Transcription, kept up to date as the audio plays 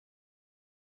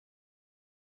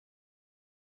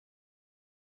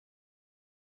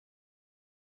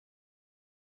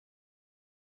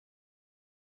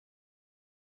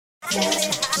She's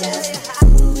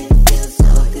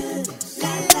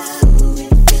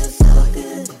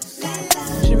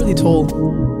really tall.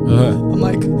 I'm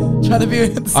like trying to be.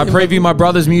 I preview my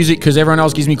brother's music because everyone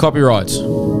else gives me copyrights.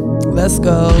 Let's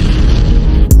go.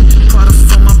 Prada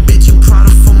for my bitch and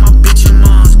Prada for my bitch and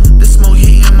moms. The smoke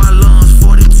hit in my lungs,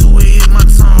 42 it hit my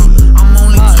tongue. I'm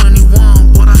only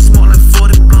 21, but I smoke like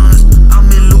 40 blunts.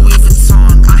 I'm in Louis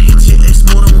Vuitton, I hit your ex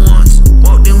more than once.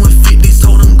 Walked in with 50s,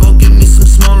 told them go get me some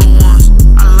smaller ones.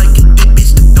 I like it thick,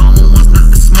 bitch, the dumber ones, not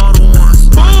the smaller ones.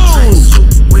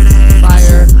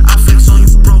 Fire. I flex on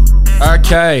you, bro.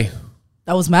 Okay.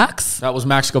 That was Max. That was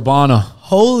Max Gabbana.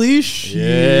 Holy shit.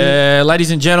 Yeah,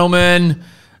 ladies and gentlemen,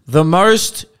 the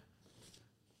most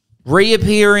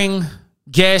reappearing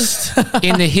guest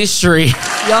in the history.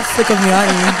 Y'all sick of me,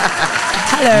 aren't you?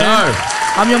 Hello. No,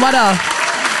 I'm your mother,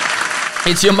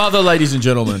 it's your mother, ladies and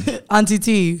gentlemen. Auntie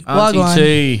T. Auntie Wagwan.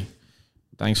 T.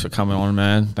 Thanks for coming on,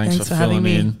 man. Thanks for having filling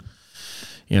me. in.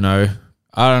 You know,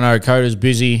 I don't know, Coda's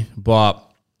busy, but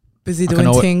Busy I can doing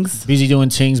al- things. Busy doing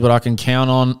things, but I can count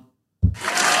on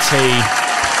T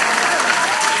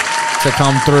to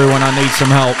come through when I need some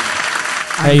help.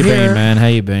 How you here. been, man? How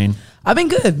you been? I've been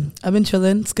good. I've been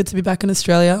chilling. It's good to be back in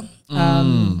Australia.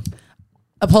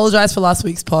 Apologize for last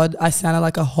week's pod. I sounded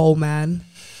like a whole man.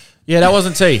 Yeah, that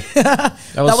wasn't T. That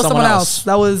was someone else.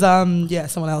 That was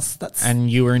someone else. That's And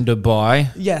you were in Dubai,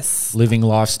 yes. living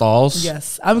lifestyles.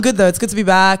 Yes. I'm good though. It's good to be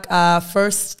back.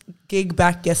 First gig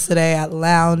back yesterday at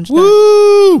Lounge.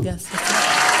 Woo! Yes.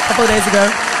 A couple of days ago.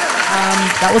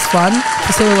 That was fun.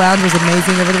 Priscilla Lounge was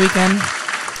amazing over the weekend.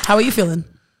 How are you feeling?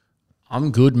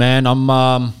 I'm good, man.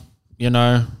 I'm, you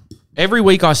know, every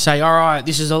week I say, all right,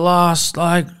 this is the last,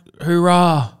 like,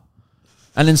 hoorah.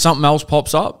 And then something else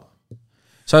pops up.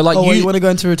 So, like, You want to go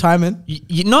into retirement?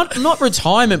 you not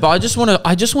retirement, but I just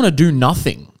want to do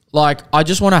nothing. Like, I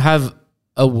just want to have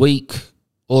a week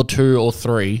or 2 or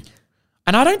 3.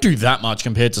 And I don't do that much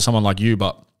compared to someone like you,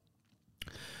 but,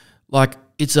 like,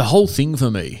 it's a whole thing for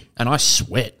me. And I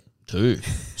sweat too.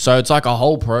 So it's like a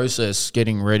whole process,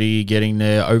 getting ready, getting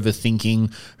there,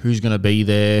 overthinking who's going to be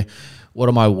there. What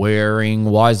am I wearing?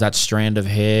 Why is that strand of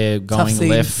hair going scenes.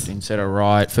 left instead of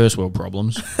right? First world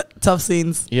problems. Tough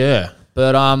scenes. Yeah.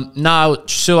 But no,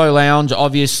 Silo Lounge,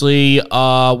 obviously,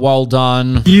 well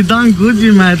done You done good,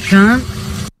 you mad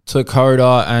cunt. to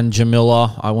Coda and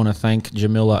Jamila. I want to thank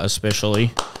Jamila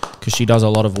especially because she does a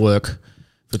lot of work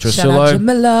for Shout out Tresillo.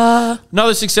 Jamila.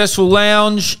 Another successful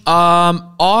lounge.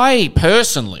 I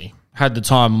personally had the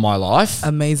time of my life.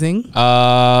 Amazing.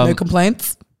 No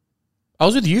complaints. I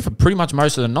was with you for pretty much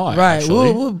most of the night. Right.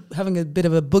 Actually. We're having a bit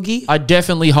of a boogie. I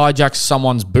definitely hijacked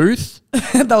someone's booth.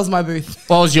 That was my booth.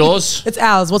 What was yours? It's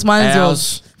ours. What's mine is yours?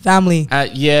 Ours. Family.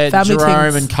 Yeah, Family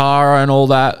Jerome things. and Cara and all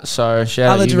that. So shout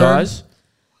out Hello, you Jerome. guys.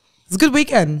 It's a good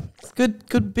weekend. It's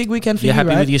good big weekend for You you, happy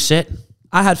right? with your set?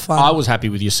 I had fun. I was happy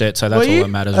with your set, so that's Were all you? that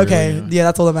matters. Okay. Really. Yeah,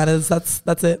 that's all that matters.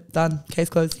 That's it. Done. Case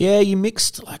closed. Yeah, you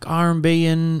mixed like R&B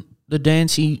and the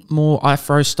dancey, more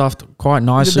Afro stuff quite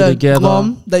nicely the together.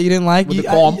 glom that you didn't like. With the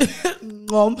glom.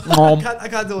 Glom. Glom. I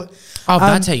can't do it. Oh,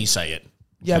 that's how you say it.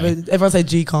 Yeah, Okay. but everyone say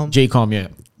G-com. G-com, yeah.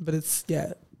 But it's,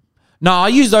 yeah, No, I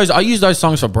use those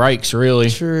songs for breaks, really.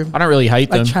 True. I don't really hate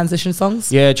like them. transition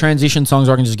songs. Yeah, transition songs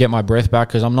where I can just get my breath back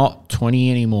because I'm not 20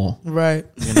 anymore. Right.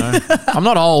 You know, I'm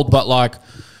not old, but like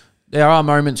there are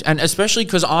moments, and especially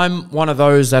because I'm one of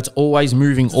those that's always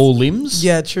moving all limbs.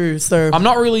 Yeah, true. So I'm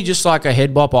not really just like a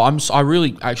head bopper. I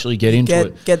really actually get into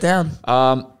it. get down.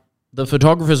 The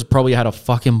photographers probably had a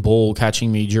fucking ball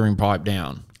catching me during Pipe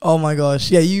Down. Oh my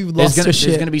gosh. Yeah, you lost your There's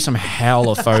shit. gonna be some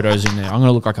howler photos in there. I'm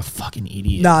gonna look like a fucking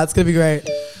idiot. Nah, it's gonna be great.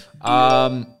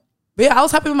 But yeah, I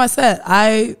was happy with my set.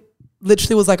 I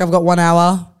literally was like, I've got 1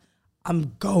 hour.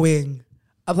 I'm going.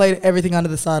 I played everything under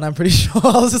the sun. I'm pretty sure.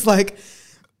 I was just like,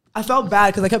 I felt bad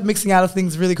because I kept mixing out of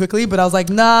things really quickly. But I was like,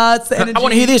 nah, it's the energy. I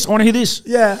want to hear this. I want to hear this.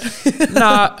 Yeah.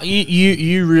 Nah,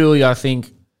 you really, I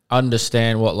think,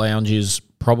 understand what lounge is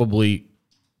probably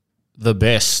the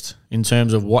best in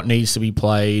terms of what needs to be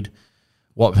played,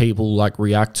 what people like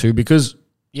react to. Because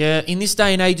yeah, in this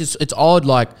day and age, it's odd.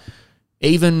 Like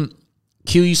even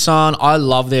Kiwi-san, I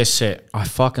love their set. I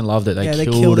fucking loved it. They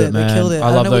killed it, man. They killed it. I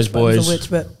love don't know those which one's boys. Which,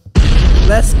 but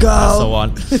let's go. That's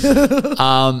the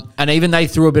one. And even they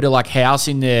threw a bit of like house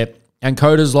in there. And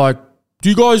Coda's like, do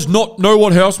you guys not know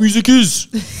what house music is?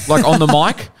 Like on the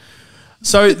mic.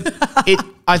 So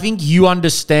I think you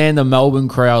understand the Melbourne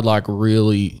crowd like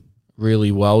really,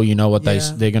 really well. You know what they're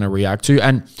going to react to.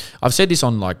 And I've said this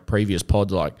on like previous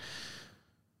pods, like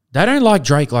they don't like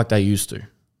Drake like they used to.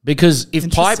 Because if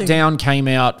Pipe Interesting. Down came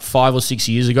out 5 or 6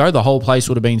 years ago, the whole place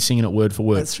would have been singing it word for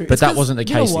word. That's true. But It's that 'cause- wasn't the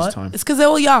you know case what? this time. It's because they're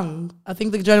all young. I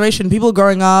think the generation, people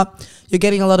growing up, you're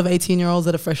getting a lot of 18-year-olds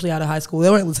that are freshly out of high school. They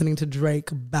weren't listening to Drake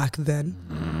back then.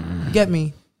 You get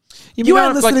me? You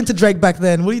weren't listening to Drake back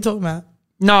then. What are you talking about?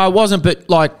 No, I wasn't. But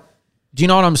like, do you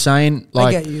know what I'm saying?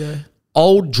 Like, I get you though.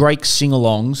 old Drake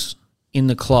sing-alongs in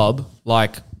the club,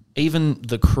 like even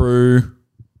the Crew,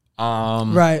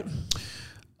 Right.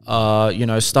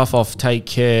 stuff off Take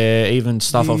Care, even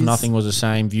stuff off Views. Nothing Was the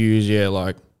Same, Views,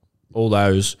 like all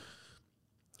those.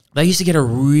 They used to get a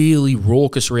really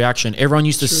raucous reaction. Everyone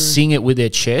used to sing it with their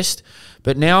chest.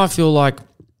 But now I feel like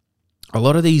a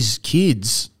lot of these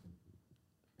kids,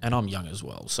 and I'm young as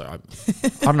well, so I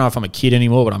don't know if I'm a kid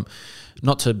anymore, but I'm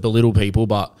not to belittle people,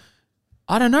 but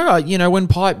I don't know. When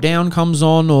Pipe Down comes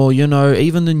on or,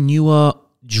 even the newer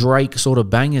Drake sort of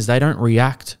bangers, they don't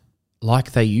react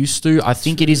like they used to. I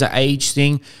think it is an age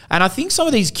thing. And I think some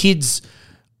of these kids,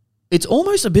 it's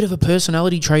almost a bit of a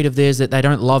personality trait of theirs that they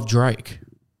don't love Drake.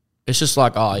 It's just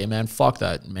like, oh, yeah, man, fuck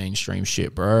that mainstream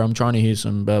shit, bro. I'm trying to hear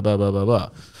some blah, blah, blah, blah, blah.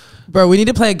 Bro, we need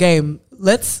to play a game.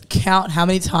 Let's count how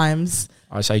many times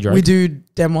I say Drake. we do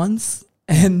them ones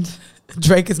and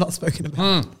Drake is not spoken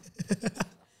about.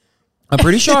 I'm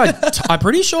pretty sure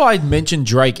I mentioned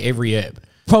Drake every ep.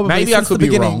 Probably Maybe I since could the be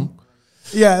beginning. wrong.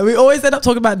 Yeah, we always end up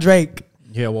talking about Drake.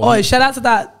 Yeah, well, Oh, shout out to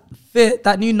that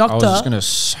new I was just Nocta. going to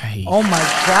say, Oh my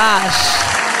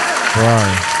gosh.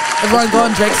 bro. Everyone go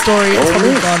on Drake's story. It's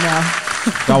probably gone now.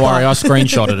 Don't worry, I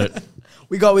screenshotted it.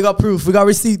 We got proof. We got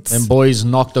receipts. Them boys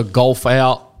knocked a golf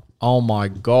out. Oh my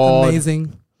God.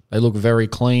 Amazing. They look very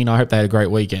clean. I hope they had a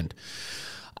great weekend.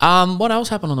 What else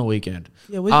happened on the weekend?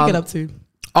 Yeah, what did you get up to?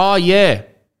 Oh, yeah.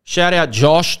 Shout out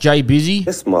Josh, Jay Busy.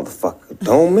 This motherfucker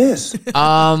don't miss.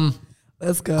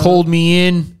 Let's go. Called me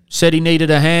in, said he needed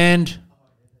a hand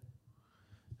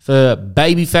for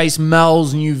Babyface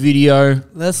Mel's new video.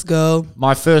 Let's go.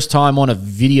 My first time on a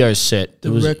video set. It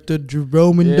was Director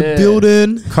Jerome in the Yeah.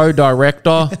 building.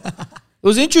 co-director. It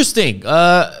was interesting.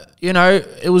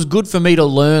 It was good for me to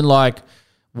learn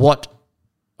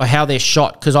how they're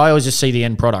shot, because I always just see the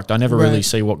end product. I never really Right.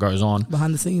 see what goes on.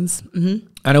 Behind the scenes. Mm-hmm.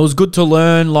 And it was good to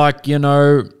learn,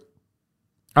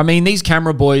 these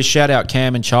camera boys, shout out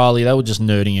Cam and Charlie, they were just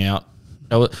nerding out.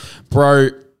 Bro,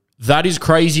 that is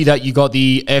crazy that you got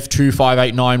the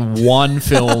F25891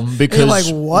 film, because like,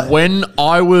 what? when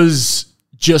I was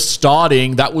just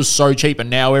starting, that was so cheap, and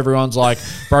now everyone's like,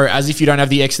 bro, as if you don't have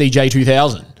the XDJ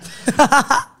 2000.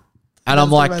 And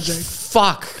I'm like, about Drake.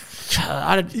 fuck.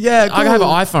 I have an cool.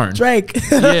 iPhone. Drake.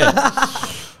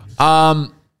 Yeah.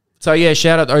 So yeah,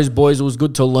 shout out those boys. It was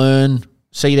good to learn,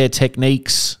 see their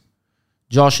techniques.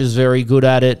 Josh is very good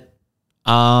at it.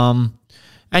 And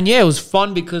yeah, it was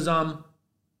fun because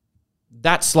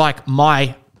that's like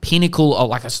my pinnacle, or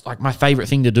like my favorite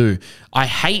thing to do. I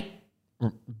hate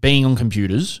being on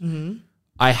computers. Mm-hmm.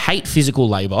 I hate physical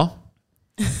labor.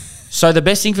 So the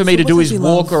best thing for me to what do does is he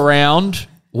walk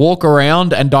love?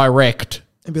 around and direct.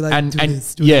 And be like, and do and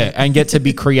this, do that. and get to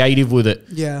be creative with it.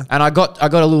 Yeah. And I got a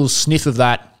little sniff of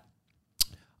that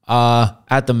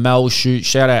at the Mel shoot.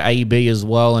 Shout out AB as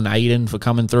well and Aiden for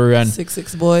coming through. And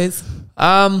 6'6" boys.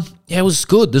 it was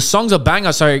good. The song's a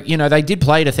banger. So, they did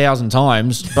play it 1,000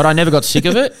 times, but I never got sick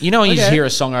of it. You just Okay. hear a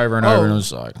song over and over, and it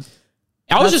was like,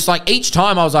 I was just like, each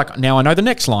time I was like, now I know the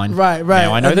next line. Right.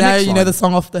 Now I know and the now next you line. know the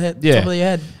song off the top of your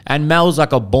head. And Mel's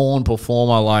like a born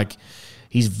performer. Like,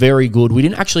 he's very good. We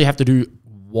didn't actually have to do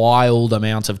wild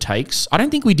amounts of takes. I don't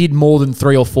think we did more than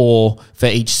 3 or 4 for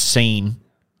each scene.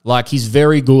 Like, he's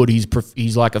very good.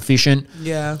 He's like efficient.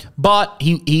 Yeah. But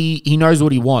he knows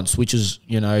what he wants, which is,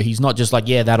 he's not just like,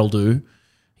 yeah, that'll do.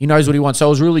 He knows what he wants. So it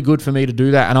was really good for me to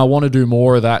do that, and I want to do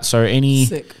more of that. So any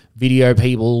Sick. video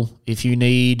people, if you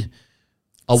need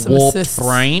a Some warped assists.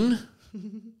 brain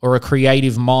or a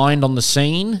creative mind on the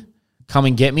scene, come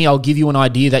and get me. I'll give you an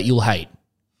idea that you'll hate.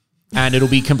 And it'll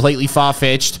be completely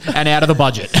far-fetched and out of the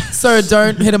budget. So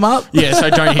don't hit him up. Yeah, so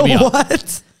don't hit me up.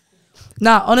 What?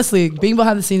 Nah, honestly, being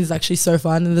behind the scenes is actually so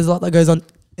fun, and there's a lot that goes on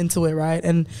into it, right?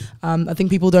 And I think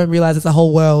people don't realize it's a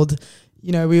whole world.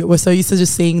 We're so used to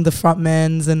just seeing the front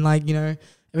men's and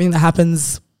everything that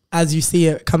happens as you see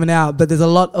it coming out, but there's a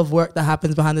lot of work that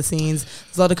happens behind the scenes.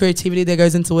 There's a lot of creativity that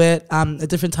goes into it, a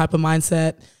different type of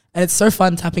mindset. And it's so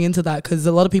fun tapping into that, because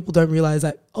a lot of people don't realize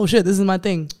that, oh shit, this is my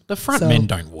thing. The front men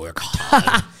don't work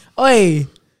hard. Oi,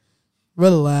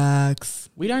 relax.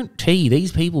 We don't tea.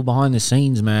 These people behind the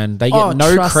scenes, man, they get Oh,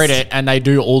 no trust. credit and they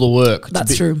do all the work.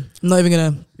 That's true. I'm not even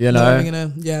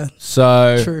gonna. Yeah.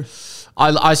 So True.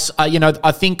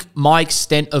 I think my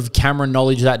extent of camera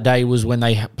knowledge that day was when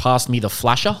they passed me the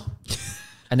flasher,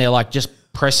 and they're like, just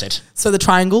press it. So the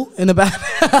triangle in the back.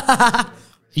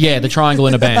 Yeah, the triangle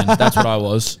in a band. That's what I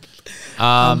was.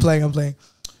 I'm playing.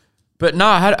 But no,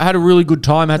 I had a really good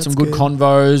time. Had some good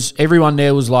convos. Everyone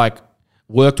there was like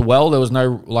worked well. There was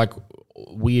no like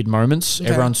weird moments. Okay.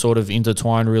 Everyone sort of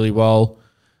intertwined really well.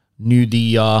 Knew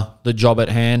the job at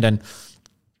hand, and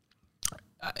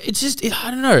it's just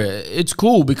I don't know. It's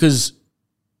cool because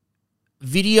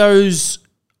videos,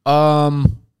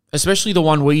 especially the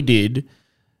one we did,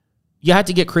 you had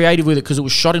to get creative with it because it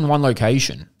was shot in one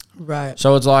location. Right.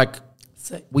 So it's like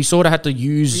So we sort of had to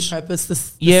use repurpose the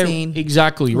scene.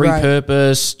 exactly. Right.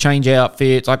 Repurpose, change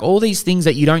outfits, like all these things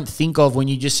that you don't think of when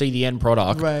you just see the end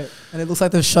product. Right. And it looks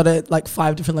like they've shot it like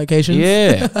 5 different locations.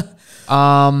 Yeah.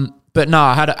 But no,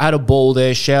 I had a ball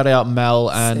there. Shout out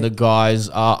Mel and the guys.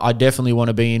 I definitely want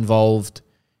to be involved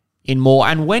in more.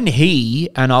 And when he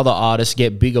and other artists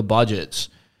get bigger budgets,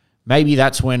 maybe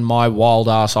that's when my wild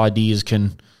ass ideas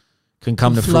can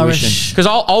come to flourish. fruition. Because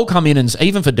I'll come in and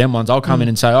even for them ones, I'll come in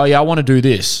and say, oh yeah, I want to do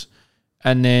this,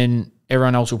 and then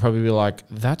everyone else will probably be like,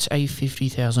 that's a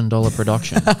 $50,000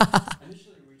 production.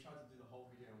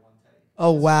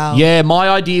 Oh wow. Yeah, my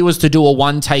idea was to do a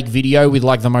one take video with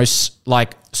like the most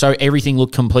like so everything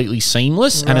looked completely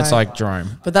seamless, and it's Right. like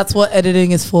Jerome. But that's what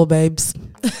editing is for, babes.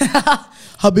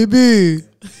 Habibi.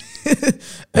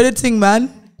 Editing,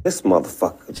 man. This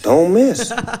motherfucker don't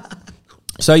miss.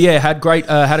 So yeah, had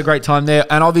a great time there,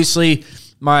 and obviously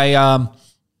my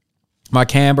my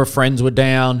Canberra friends were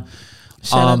down.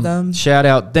 Shout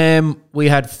out them. We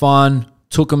had fun.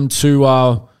 Took them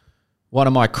to one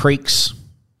of my creeks,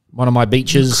 one of my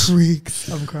beaches. Creeks.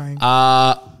 I'm crying.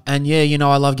 And yeah, you know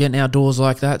I love getting outdoors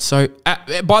like that. So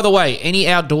by the way, any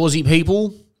outdoorsy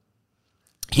people,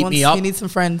 hit me up. You need some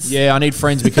friends. Yeah, I need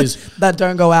friends because That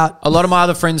don't go out. a lot of my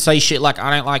other friends say shit like,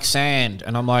 I don't like sand.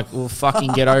 And I'm like, well,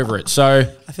 fucking get over it.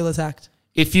 So I feel attacked.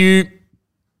 if you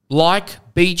like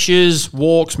beaches,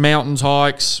 walks, mountains,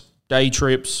 hikes, day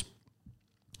trips,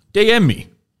 DM me,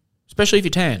 especially if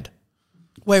you're tanned.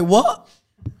 Wait, what?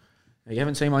 You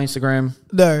haven't seen my Instagram?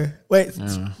 No. Wait,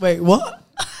 what?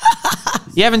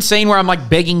 You haven't seen where I'm like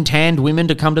begging tanned women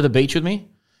to come to the beach with me?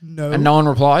 No. And no one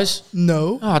replies?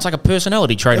 No. Oh, it's like a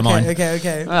personality trait of mine.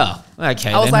 Okay. Oh,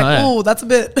 okay. I was then. like, oh, that's a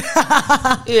bit.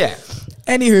 Yeah.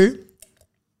 Anywho,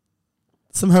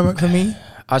 some homework for me.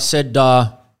 I said,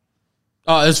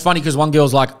 it's funny because one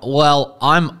girl's like, well,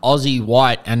 I'm Aussie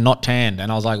white and not tanned.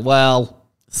 And I was like, well,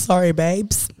 Sorry,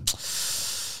 babes.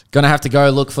 gonna have to go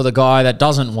look for the guy that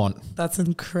doesn't want, That's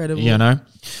incredible. you know?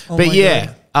 Oh But my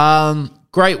yeah,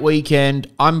 great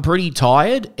weekend. I'm pretty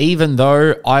tired, even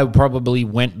though I probably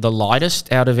went the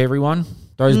lightest out of everyone.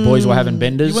 Those boys were having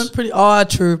benders. You went pretty. Oh,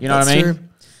 true. You know what I mean? True.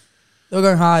 They were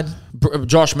going hard.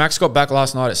 Josh, Max got back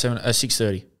last night at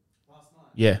 6:30.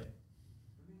 Yeah.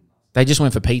 They just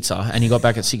went for pizza and he got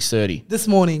back at 6:30. This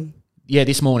morning. Yeah,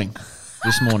 this morning.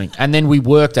 And then we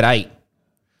worked at 8.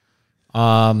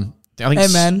 I think Hey,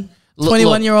 man. Look,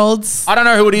 21-year-olds. I don't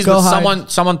know who it is, Go but hard.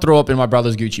 someone threw up in my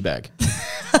brother's Gucci bag.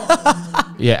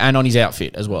 Yeah, and on his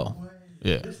outfit as well.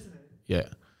 Yeah.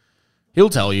 He'll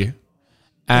tell you.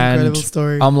 And Incredible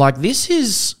story. I'm like, this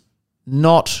is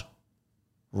not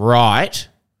right.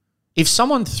 If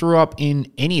someone threw up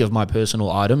in any of my personal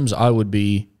items, I would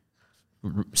be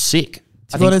sick.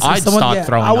 I think honest, if I'd someone- start yeah,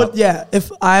 throwing I would, up. Yeah,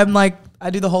 if I'm like, I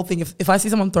do the whole thing. If I see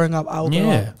someone throwing up, I will go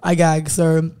Yeah. up. I gag.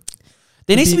 So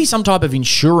There needs to be some type of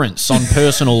insurance on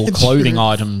personal clothing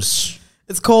items.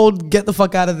 it's called get the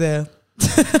fuck out of there.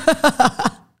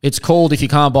 It's called if you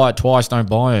can't buy it twice, don't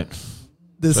buy it.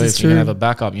 This So is if you can true. have a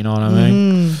backup, you know what I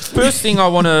mean? First thing I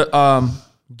want to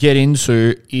get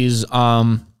into is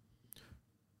I'm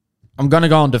going to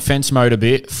go on defense mode a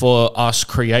bit for us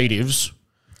creatives.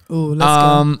 Ooh, let's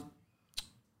go.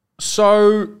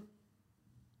 So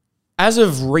as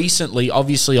of recently,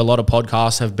 obviously a lot of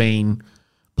podcasts have been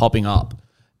popping up,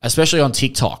 especially on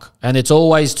TikTok. And it's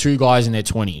always two guys in their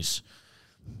 20s.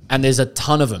 And there's a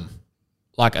ton of them,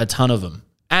 like a ton of them.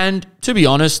 And to be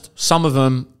honest, some of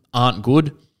them aren't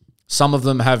good. Some of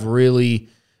them have really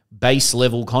base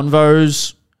level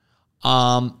convos.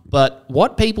 But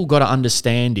what people got to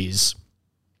understand is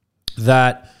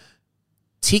that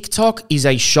TikTok is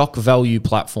a shock value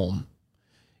platform.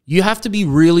 You have to be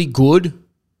really good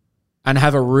and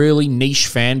have a really niche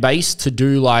fan base to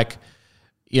do like,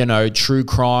 you know, true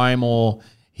crime or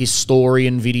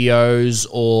historian videos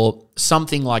or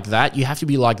something like that. You have to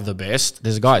be like the best.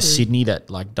 There's a guy at Sydney that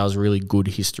like does really good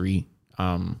history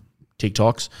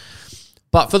TikToks.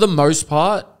 But for the most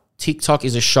part, TikTok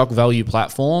is a shock value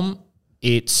platform.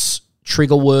 It's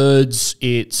trigger words.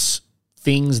 It's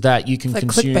things that you can like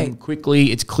consume clickbait.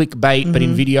 quickly. It's clickbait, but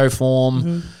in video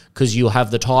form. because you'll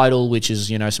have the title, which is,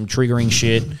 some triggering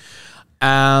shit.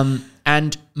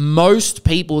 And most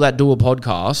people that do a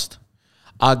podcast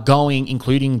are going,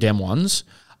 including dem ones,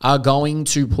 are going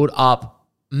to put up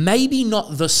maybe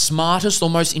not the smartest or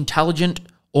most intelligent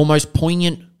or most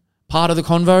poignant part of the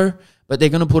convo, but they're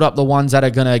going to put up the ones that are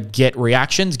going to get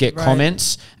reactions, get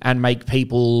comments, and make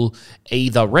people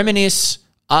either reminisce,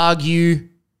 argue,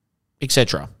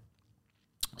 etc.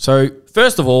 So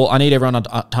first of all, I need everyone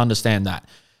to understand that.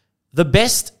 The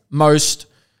best, most,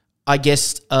 I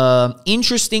guess,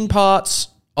 interesting parts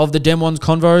of the Dem Ones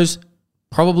convos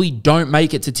probably don't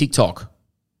make it to TikTok.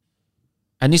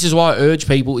 And this is why I urge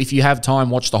people, if you have time,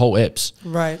 watch the whole eps.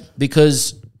 Right.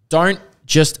 Because don't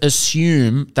just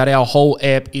assume that our whole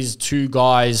ep is two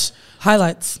guys.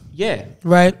 Highlights. Yeah.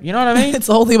 Right. You know what I mean? It's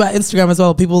the whole thing about Instagram as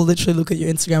well. People literally look at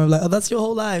your Instagram and be like, oh, that's your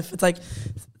whole life. It's like,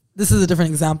 this is a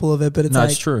different example of it, but it's No, like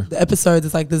it's true. The episodes,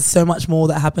 it's like there's so much more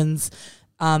that happens.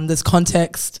 There's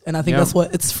context, and I think that's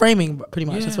what it's framing pretty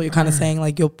much. That's what you're kind of saying.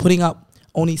 Like, you're putting up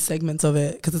only segments of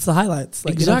it because it's the highlights.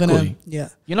 Like, Exactly.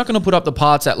 You're not going to put up the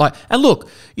parts that like, and look,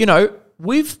 I'm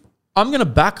going to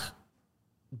back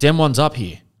Dem Ones up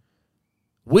here.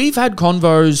 We've had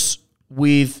convos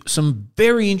with some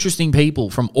very interesting people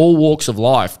from all walks of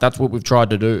life. That's what we've tried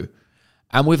to do.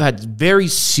 And we've had very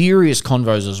serious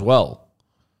convos as well.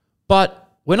 But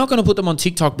we're not going to put them on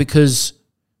TikTok because,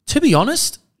 to be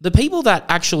honest, the people that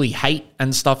actually hate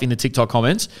and stuff in the TikTok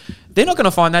comments, they're not going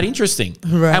to find that interesting.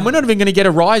 Right. And we're not even going to get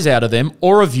a rise out of them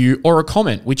or a view or a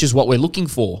comment, which is what we're looking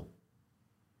for.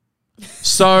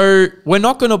 So we're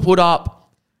not going to put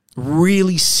up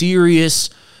really serious,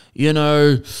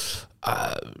 in-depth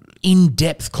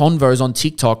convos on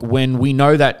TikTok when we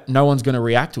know that no one's going to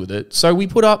react with it. So we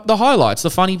put up the highlights,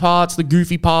 the funny parts, the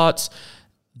goofy parts.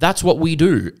 That's what we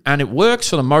do. And it works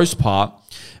for the most part.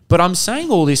 But I'm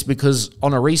saying all this because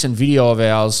on a recent video of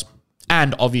ours,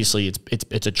 and obviously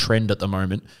it's a trend at the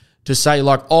moment, to say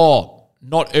like,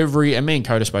 not every, and me and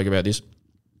Coda spoke about this,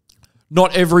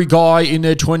 not every guy in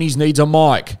their 20s needs a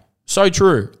mic. So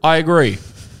true. I agree,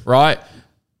 right?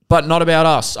 But not about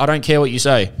us. I don't care what you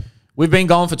say. We've been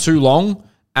going for too long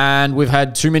and we've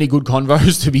had too many good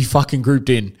convos to be fucking grouped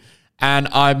in. And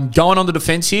I'm going on the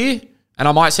defense here, and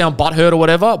I might sound butthurt or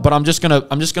whatever, but I'm just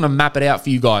gonna map it out for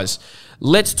you guys.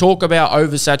 Let's talk about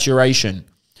oversaturation.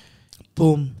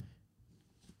 Boom.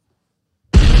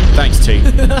 Thanks, T.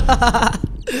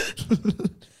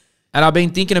 And I've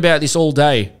been thinking about this all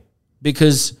day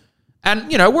because, and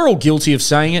we're all guilty of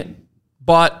saying it,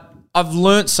 but I've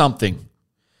learnt something.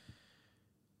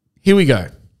 Here we go.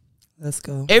 Let's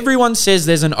go. Everyone says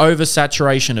there's an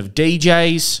oversaturation of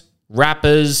DJs,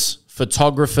 rappers,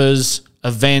 photographers,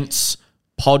 events,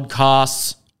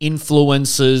 podcasts,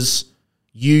 influencers,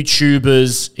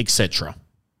 YouTubers, etc.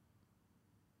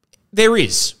 There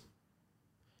is.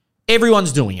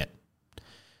 Everyone's doing it.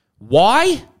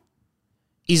 Why?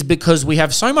 Is because we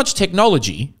have so much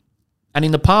technology, and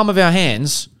in the palm of our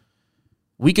hands,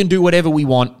 we can do whatever we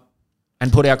want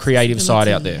and put our creative side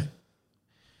out there.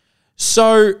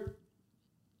 So,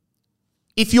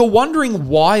 if you're wondering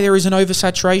why there is an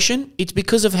oversaturation, it's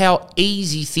because of how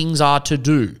easy things are to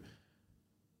do.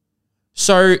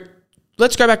 So,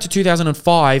 let's go back to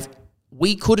 2005.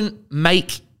 We couldn't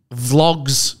make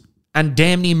vlogs and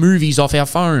damn near movies off our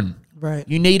phone. Right.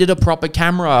 You needed a proper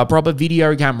camera, a proper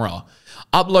video camera.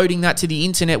 Uploading that to the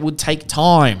internet would take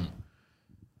time.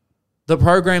 The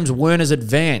programs weren't as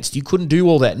advanced. You couldn't do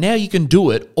all that. Now you can do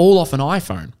it all off an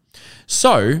iPhone.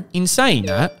 So, in saying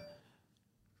that,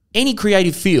 any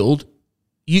creative field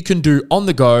you can do on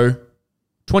the go,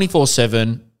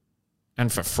 24/7,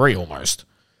 and for free almost.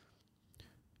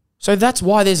 So that's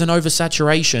why there's an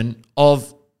oversaturation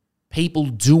of people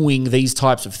doing these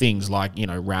types of things like,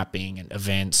 rapping and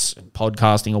events and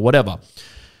podcasting or whatever.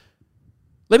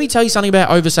 Let me tell you something about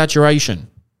oversaturation.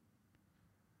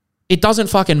 It doesn't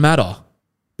fucking matter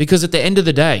because at the end of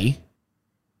the day,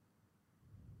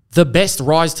 the best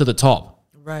rise to the top.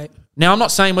 Right. Now, I'm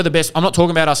not saying we're the best. I'm not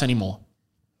talking about us anymore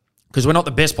because we're not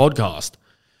the best podcast.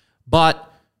 But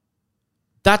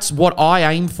that's what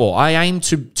I aim for. I aim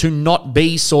to not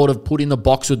be sort of put in the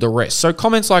box with the rest. So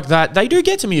comments like that, they do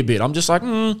get to me a bit. I'm just like,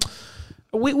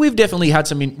 we've definitely had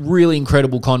some really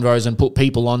incredible convos and put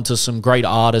people onto some great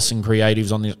artists and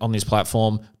creatives on this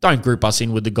platform. Don't group us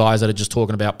in with the guys that are just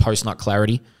talking about post-nut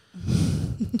clarity.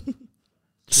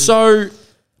 So,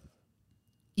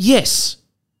 yes,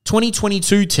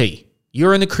 2022 T.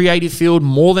 You're in the creative field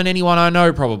more than anyone I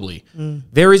know, probably.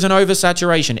 There is an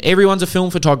oversaturation. Everyone's a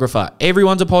film photographer.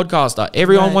 Everyone's a podcaster.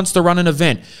 Everyone wants to run an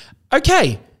event.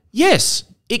 Okay, yes,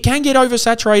 it can get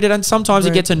oversaturated, and sometimes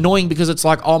it gets annoying because it's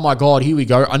like, oh my God, here we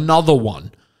go, another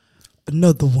one.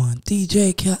 another one.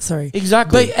 DJ Cat. Sorry.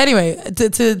 Exactly. But anyway,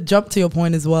 to jump to your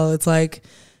point as well, it's like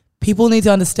people need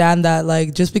to understand that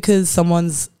like just because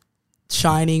someone's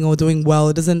shining or doing well,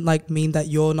 it doesn't like mean that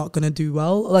you're not gonna do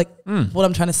well. Like what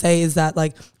I'm trying to say is that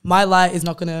like my light is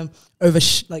not gonna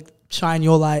shine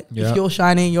your light. Yeah. If you're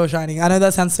shining, you're shining. I know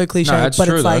that sounds so cliche, that's but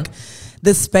true, it's though. like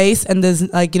there's space and there's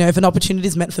like, you know, if an opportunity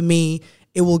is meant for me,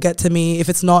 it will get to me. If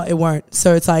it's not, it won't.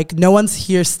 So it's like no one's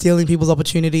here stealing people's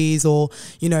opportunities or,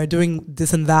 you know, doing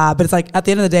this and that. But it's like at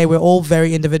the end of the day, we're all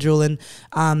very individual and,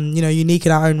 you know, unique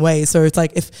in our own way. So it's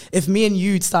like if me and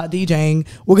you start DJing,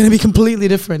 we're going to be completely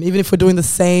different. Even if we're doing the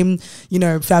same, you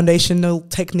know, foundational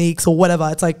techniques or whatever,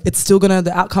 it's like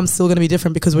the outcome's still going to be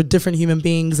different because we're different human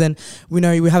beings and we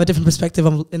know we have a different perspective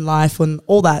in life and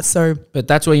all that. So, But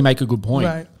that's where you make a good point.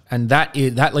 Right. And that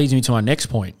leads me to my next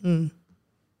point.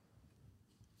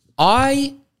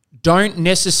 I'm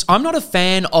not a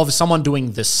fan of someone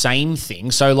doing the same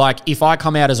thing. So like if I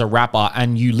come out as a rapper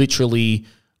and you literally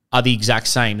are the exact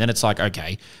same, then it's like,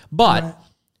 okay. But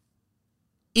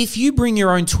if you bring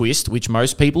your own twist, which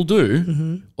most people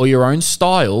do, or your own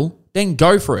style, then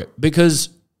go for it. Because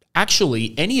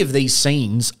actually any of these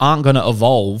scenes aren't going to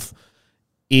evolve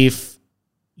if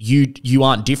you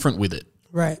aren't different with it.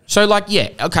 right. So like, yeah,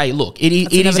 okay, look, it is,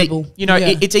 inevitable. you know,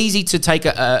 Yeah. it's easy to take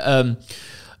the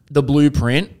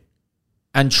blueprint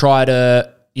and try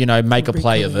to, you know, make a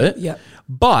play of it. Yeah.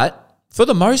 But for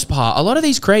the most part, a lot of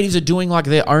these creatives are doing like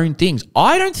their own things.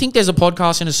 I don't think there's a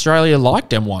podcast in Australia like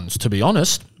them ones, to be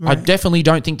honest. I definitely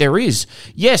don't think there is.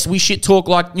 Yes, we shit talk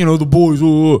like, you know, the boys.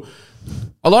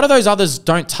 A lot of those others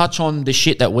don't touch on the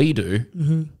shit that we do.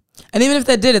 And even if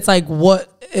they did, it's like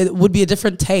it would be a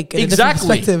different take. And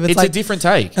Exactly. A different perspective. It's like, a different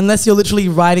take. Unless you're literally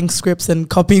writing scripts and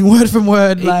copying word from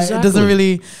word. Like it doesn't Exactly.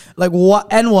 really like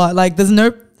what. Like there's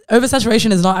no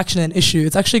oversaturation is not actually an issue.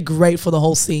 It's actually great for the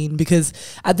whole scene because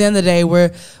at the end of the day,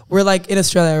 we're like in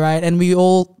Australia, right? And we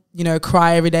all, you know,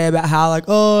 cry every day about how like,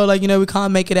 oh, like, you know, we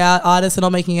can't make it out. Artists are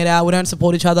not making it out. We don't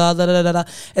support each other. Da, da, da, da.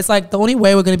 It's like the only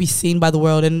way we're going to be seen by the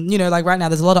world. And, you know, like right now,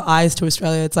 there's a lot of eyes to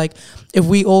Australia. It's like if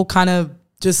we all kind of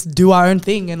just do our own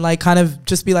thing and like kind of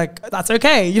just be like, that's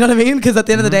okay. You know what I mean? Because at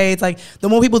the end of the day, it's like the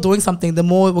more people doing something, the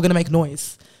more we're going to make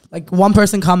noise. Like one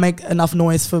person can't make enough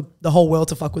noise for the whole world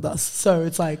to fuck with us. So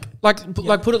it's like Like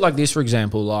put it like this, for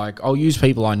example. Like I'll use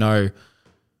people I know,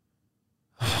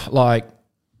 like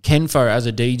Kenfo as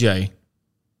a DJ,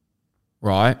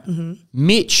 right?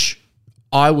 Mitch,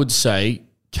 I would say,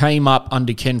 came up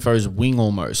under Kenfo's wing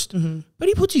almost. But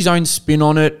he puts his own spin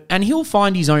on it and he'll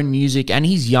find his own music and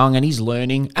he's young and he's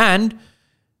learning. And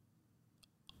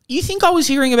you think I was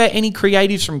hearing about any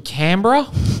creatives from Canberra?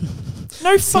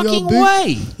 No fucking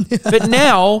way. But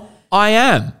now I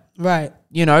am. right.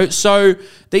 You know, so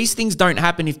these things don't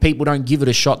happen if people don't give it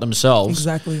a shot themselves.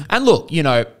 Exactly. And look, you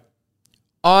know,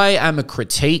 I am a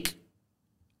critique.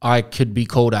 I could be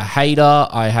called a hater.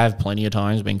 I have plenty of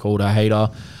times been called a hater.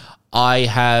 I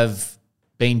have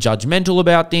been judgmental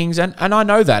about things, and I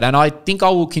know that. And I think I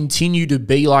will continue to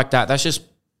be like that. That's just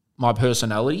my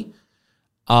personality.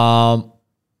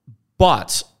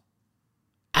 But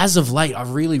as of late,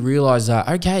 I've really realized that,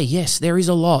 okay, yes, there is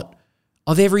a lot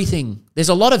of everything. There's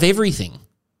a lot of everything.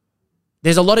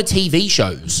 There's a lot of TV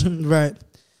shows. Right.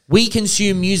 We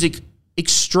consume music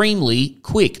extremely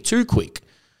quick, too quick.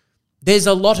 There's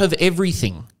a lot of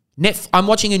everything. I'm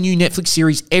watching a new Netflix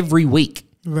series every week.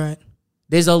 Right.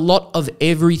 There's a lot of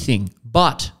everything,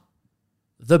 but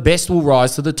the best will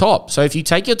rise to the top. So if you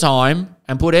take your time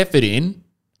and put effort in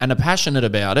and are passionate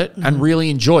about it and really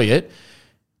enjoy it,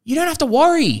 you don't have to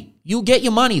worry. You'll get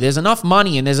your money. There's enough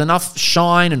money and there's enough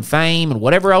shine and fame and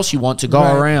whatever else you want to go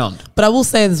Right. around. But I will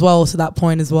say as well, to that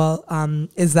point as well,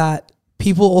 is that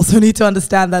people also need to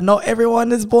understand that not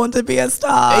everyone is born to be a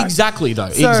star. Exactly, though.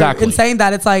 So exactly. in saying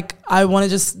that, it's like, I want to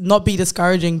just not be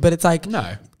discouraging, but it's like,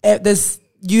 No.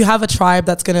 you have a tribe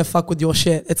that's going to fuck with your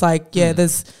shit. It's like, yeah,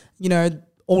 there's, you know,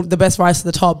 all the best rise to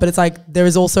the top, but it's like, there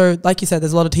is also, like you said,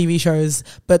 there's a lot of TV shows,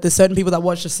 but there's certain people that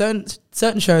watch certain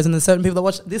shows and there's certain people that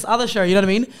watch this other show, you know what I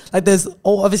mean? Like there's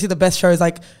obviously the best shows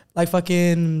like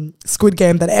fucking Squid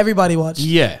Game that everybody watched.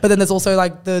 Yeah. But then there's also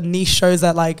like the niche shows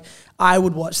that like I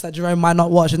would watch that Jerome might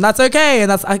not watch, and that's okay. And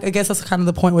that's, I guess that's kind of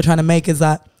the point we're trying to make, is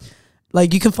that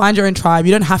like you can find your own tribe.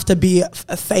 You don't have to be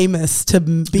famous to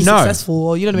be No. successful,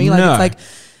 or you know what I mean? Like No. it's like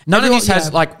None everyone- of this has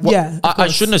yeah. like, yeah, of I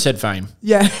course. shouldn't have said fame,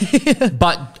 Yeah.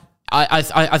 but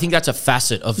I think that's a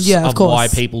facet of, Yeah, of of why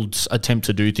course. people attempt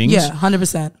to do things. Yeah,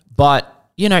 100%. But,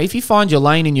 you know, if you find your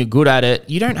lane and you're good at it,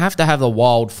 you don't have to have a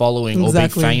wild following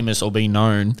Exactly. or be famous or be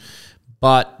known.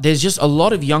 But there's just a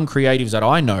lot of young creatives that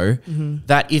I know Mm-hmm.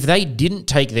 that if they didn't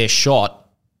take their shot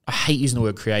I hate using the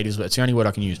word creatives, but it's the only word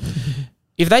I can use.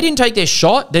 If they didn't take their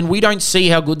shot, then we don't see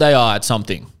how good they are at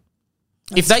something.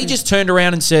 If they just turned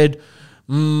around and said,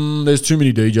 there's too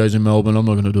many DJs in Melbourne, I'm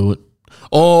not going to do it.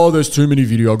 Oh, there's too many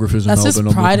videographers in That's Melbourne.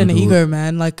 just pride and ego,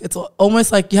 man. Like, it's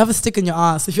almost like you have a stick in your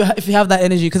ass if you have that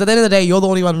energy. Because at the end of the day, you're the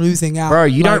only one losing out. Bro,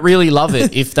 you don't really love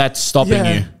it if that's stopping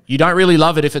Yeah. you. You don't really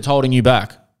love it if it's holding you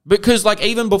back. Because, like,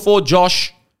 even before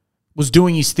Josh was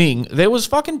doing his thing, there was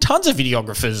fucking tons of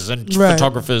videographers and Right.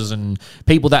 photographers and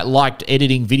people that liked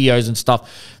editing videos and stuff.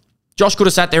 Josh could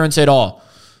have sat there and said, oh,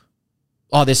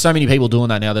 there's so many people doing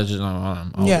that now. There's just,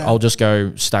 I'll just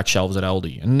go stack shelves at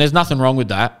Aldi. And there's nothing wrong with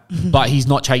that, but he's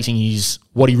not chasing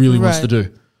what he really wants to Right.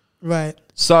 do. Right.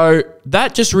 So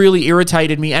that just really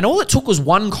irritated me. And all it took was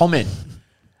one comment.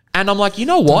 And I'm like, you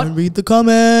know what? And read the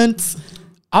comments.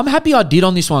 I'm happy I did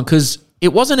on this one because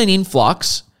it wasn't an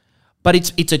influx, but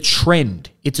it's a trend.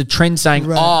 It's a trend saying,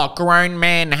 Right. grown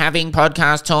men having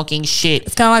podcasts talking shit.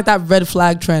 It's kind of like that red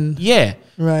flag trend. Yeah.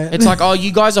 Right. It's like,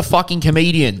 you guys are fucking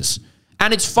comedians.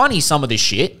 And it's funny, some of this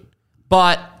shit,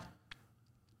 but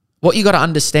what you got to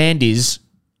understand is,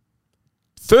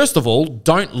 first of all,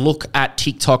 don't look at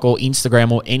TikTok or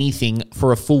Instagram or anything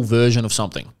for a full version of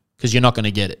something because you're not going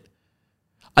to get it.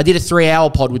 I did a 3-hour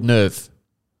pod with Nerve.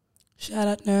 Shout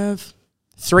out Nerve.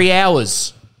 3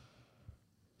 hours.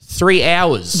 3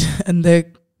 hours. And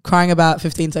they're crying about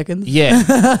 15 seconds. Yeah.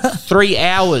 3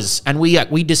 hours. And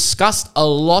we discussed a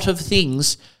lot of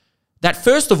things that,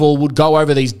 first of all, would go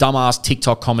over these dumbass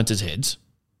TikTok commenters' heads.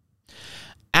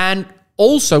 And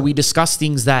also we discussed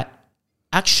things that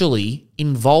actually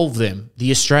involve them, the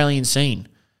Australian scene.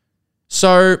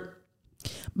 So,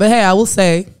 But hey, I will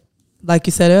say, like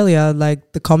you said earlier,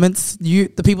 like the comments, the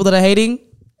people that are hating,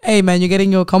 hey man, you're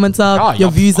getting your comments up, your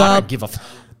views I up. don't give a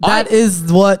That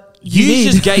is what you You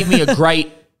need. just gave me a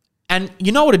great... And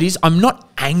you know what it is? I'm not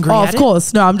angry Oh, at of it.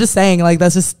 course. No, I'm just saying, like,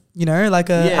 that's just, like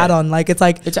a Yeah. add-on. Like, it's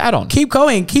like, It's add-on. keep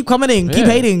going, keep commenting, keep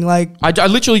Yeah. hating. Like, I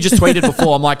literally just tweeted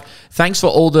before. I'm like, thanks for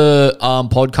all the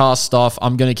podcast stuff.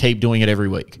 I'm going to keep doing it every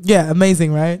week. yeah,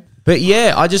 amazing, right? But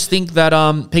yeah, I just think that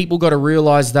people got to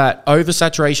realize that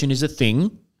oversaturation is a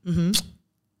thing. Mm-hmm.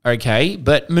 Okay,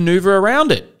 but maneuver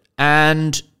around it.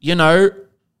 And,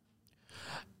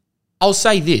 I'll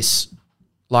say this.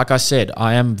 Like I said,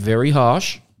 I am very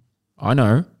harsh. I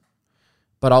know.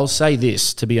 But I'll say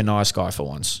this to be a nice guy for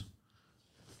once.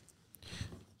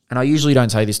 And I usually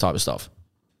don't say this type of stuff.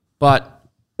 But...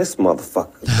 This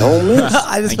motherfucker don't miss.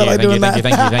 I just felt like doing that.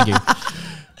 Thank you.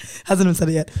 Hasn't even said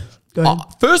it yet. Go ahead.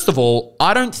 First of all,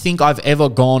 I don't think I've ever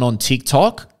gone on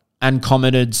TikTok and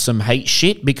commented some hate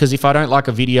shit because if I don't like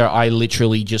a video, I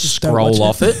literally just don't scroll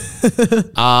watch off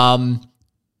it.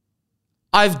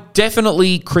 I've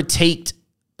definitely critiqued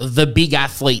the big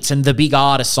athletes and the big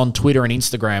artists on Twitter and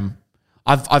Instagram.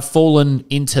 I've fallen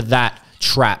into that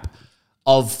trap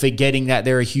of forgetting that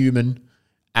they're a human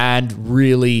and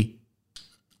really,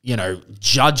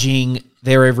 judging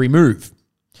their every move.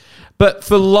 But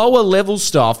for lower level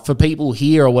stuff, for people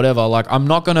here or whatever, like I'm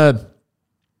not going to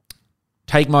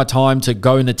take my time to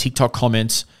go in the TikTok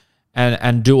comments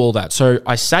and do all that. So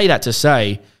I say that to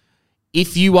say,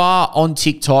 if you are on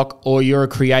TikTok or you're a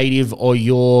creative or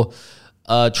you're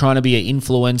trying to be an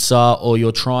influencer or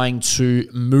you're trying to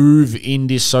move in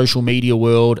this social media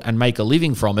world and make a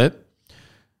living from it,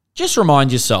 just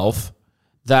remind yourself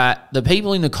that the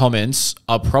people in the comments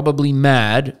are probably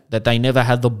mad that they never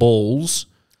had the balls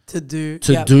to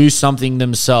do something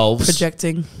themselves.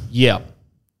 projecting. Yeah.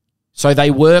 So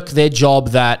they work their job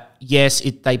that, yes,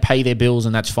 they pay their bills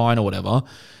and that's fine or whatever.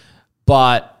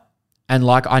 But, and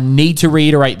like, I need to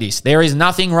reiterate this. There is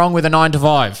nothing wrong with a 9 to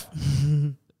 5.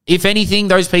 If anything,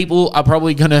 those people are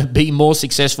probably going to be more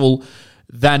successful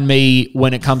than me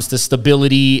when it comes to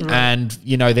stability and,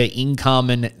 their income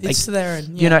and Each to their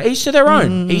own. each to their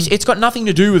own. It's got nothing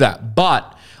to do with that.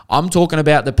 But I'm talking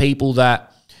about the people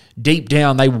that deep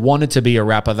down, they wanted to be a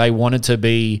rapper. They wanted to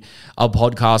be a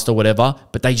podcast or whatever,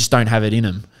 but they just don't have it in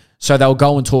them. So they'll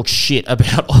go and talk shit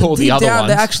about all the Deep other down,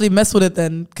 ones. they actually mess with it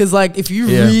then. Because, like, if you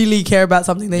Yeah. really care about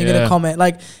something, then you're going Yeah. to comment.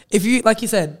 Like, if you, like you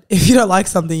said, if you don't like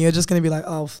something, you're just going to be like,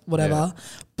 oh, whatever.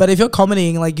 But if you're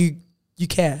commenting, like, you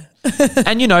care.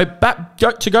 And,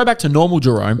 to go back to normal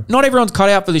Jerome, not everyone's cut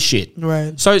out for this shit.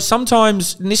 Right. So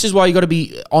sometimes, and this is why you got to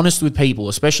be honest with people,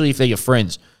 especially if they're your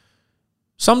friends.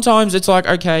 Sometimes it's like,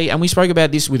 okay, and we spoke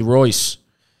about this with Royce.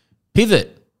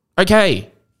 Pivot. Okay,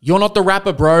 you're not the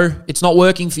rapper, bro. It's not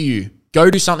working for you.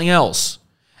 Go do something else.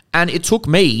 And it took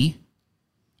me,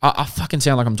 I fucking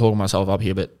sound like I'm talking myself up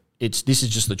here, but this is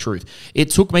just the truth. It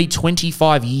took me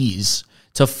 25 years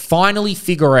to finally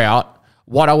figure out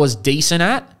what I was decent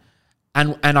at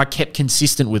And I kept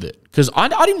consistent with it because I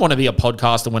didn't want to be a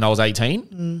podcaster when I was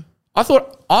 18. I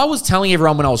thought I was telling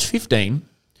everyone when I was 15,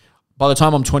 by the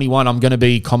time I'm 21, I'm going to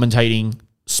be commentating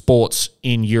sports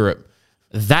in Europe.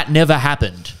 That never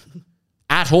happened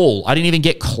at all. I didn't even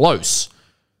get close.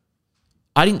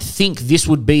 I didn't think this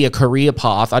would be a career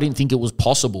path. I didn't think it was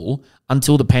possible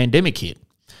until the pandemic hit.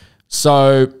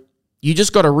 So you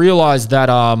just got to realize that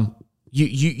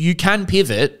you can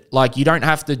pivot. Like you don't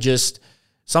have to just...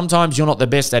 Sometimes you're not the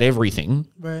best at everything.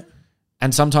 Right.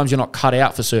 And sometimes you're not cut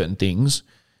out for certain things.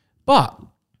 But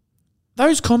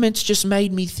those comments just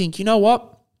made me think, you know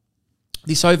what?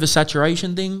 This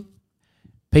oversaturation thing,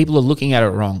 people are looking at it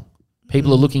wrong.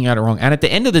 People are looking at it wrong. And at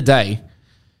the end of the day,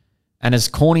 and as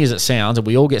corny as it sounds, and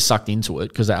we all get sucked into it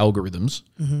because of algorithms,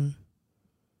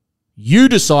 you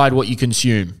decide what you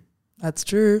consume. That's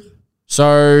true.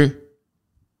 So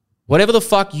whatever the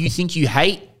fuck you think you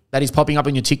hate that is popping up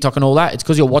in your TikTok and all that, it's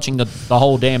because you're watching the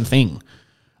whole damn thing.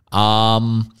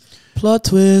 Plot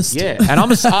twist. Yeah, and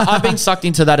I've been sucked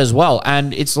into that as well.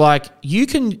 And it's like you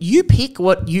pick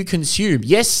what you consume.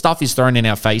 Yes, stuff is thrown in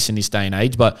our face in this day and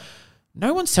age, but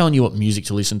no one's telling you what music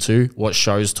to listen to, what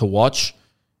shows to watch,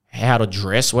 how to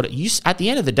dress. At the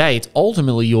end of the day, it's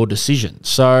ultimately your decision.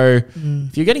 So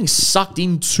if you're getting sucked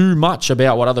in too much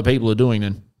about what other people are doing,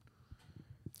 then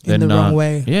In the wrong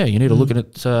way. Yeah, you need to look at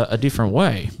it a different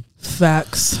way.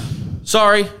 Facts.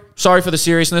 Sorry for the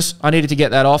seriousness. I needed to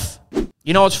get that off.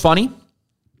 You know what's funny?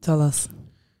 Tell us.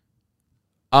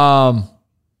 Do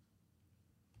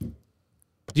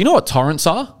you know what torrents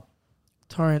are?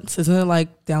 Torrents. Isn't it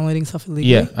like downloading stuff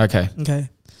illegally? Yeah, okay. Okay.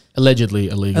 Allegedly,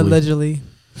 illegally. Allegedly.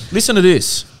 Listen to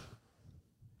this.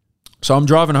 So I'm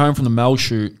driving home from the Mel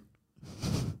shoot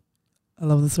I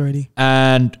love this already.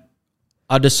 and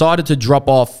I decided to drop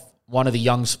off one of the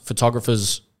young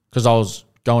photographers because I was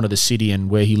going to the city and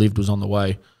where he lived was on the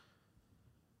way.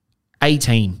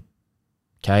 18,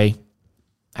 okay,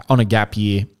 on a gap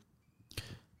year.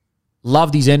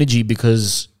 Loved his energy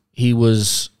because he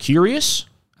was curious,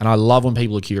 and I love when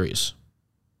people are curious.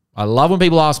 I love when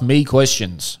people ask me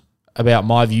questions about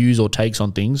my views or takes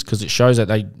on things because it shows that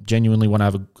they genuinely want to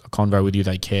have a convo with you.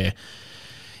 They care.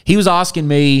 He was asking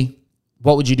me,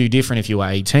 what would you do different if you were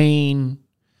 18?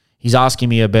 He's asking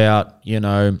me about,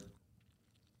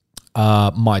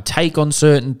 my take on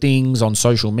certain things on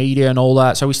social media and all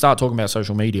that. So we start talking about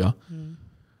social media.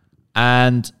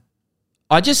 And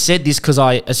I just said this because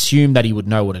I assumed that he would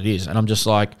know what it is. And I'm just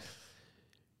like,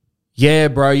 yeah,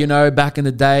 bro, back in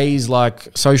the days, like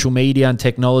social media and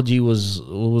technology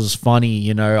was funny.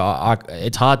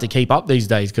 It's hard to keep up these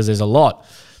days because there's a lot.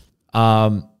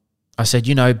 I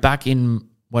said, back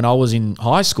when I was in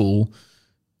high school,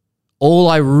 all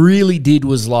I really did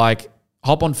was like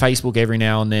hop on Facebook every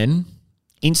now and then.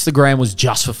 Instagram was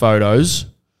just for photos.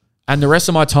 And the rest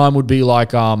of my time would be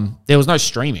like, there was no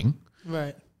streaming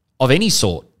of any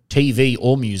sort, TV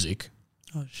or music.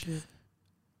 Oh, shit.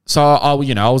 So I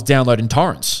was downloading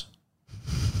torrents.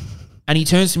 And he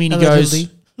turns to me and he goes,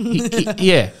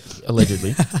 yeah,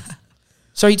 allegedly.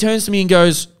 So he turns to me and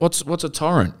goes, what's a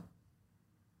torrent?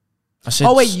 I said,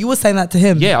 oh, wait, you were saying that to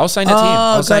him? Yeah, I was saying that to him.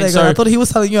 I was saying, I thought he was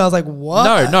telling you. I was like,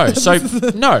 what? No. So,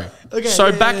 no. Okay,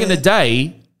 so back in the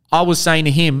day, I was saying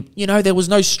to him, there was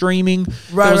no streaming.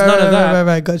 There was none of that.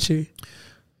 Right, got you.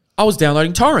 I was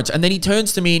downloading torrents. And then he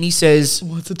turns to me and he says,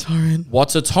 What's a torrent?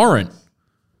 What's a torrent?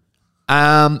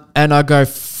 And I go,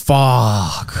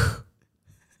 fuck.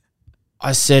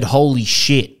 I said, holy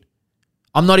shit.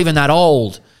 I'm not even that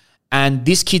old. And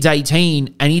this kid's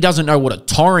 18 and he doesn't know what a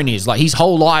torrent is. Like his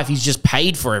whole life, he's just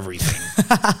paid for everything.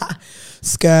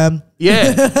 Scam.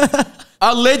 Yeah.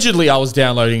 Allegedly, I was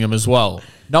downloading them as well.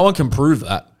 No one can prove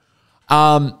that.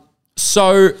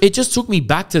 So it just took me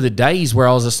back to the days where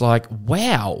I was just like,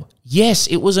 wow, yes,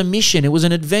 it was a mission. It was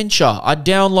an adventure. I'd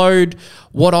download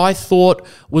what I thought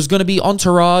was going to be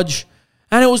Entourage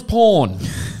and it was porn.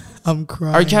 I'm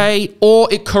crying. Okay? Or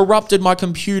it corrupted my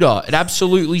computer. It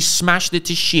absolutely smashed it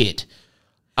to shit.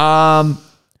 But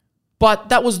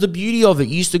that was the beauty of it.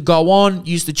 You used to go on,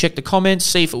 you used to check the comments,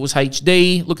 see if it was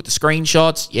HD, look at the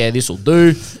screenshots. Yeah, this will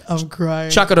do. I'm crying.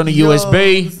 Chuck it on a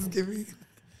USB. This is giving me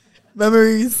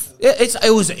memories.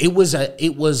 It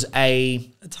was a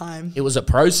time. It was a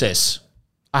process.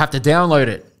 I have to download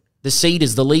it. The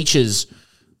seeders, the leeches.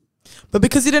 But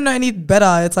because you didn't know any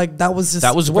better, it's like that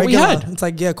was what we had. It's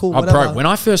like, yeah, cool, whatever. Bro, when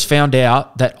I first found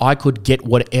out that I could get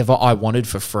whatever I wanted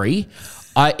for free,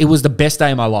 it was the best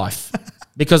day of my life.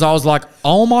 Because I was like,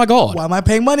 oh my God. Why am I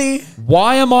paying money?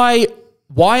 Why am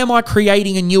I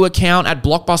creating a new account at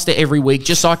Blockbuster every week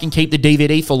just so I can keep the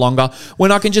DVD for longer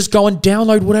when I can just go and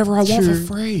download whatever I want for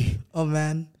free? Oh,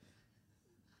 man.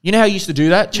 You know how you used to do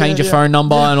that? Change Yeah, your yeah. phone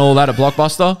number and all that at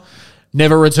Blockbuster?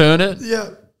 Never return it? Yeah.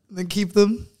 Then keep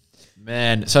them.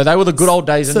 Man, so they were the good old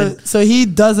days. And then, So he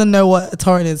doesn't know what a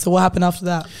torrent is. So what happened after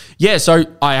that? yeah, so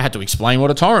I had to explain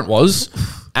what a torrent was.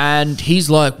 And he's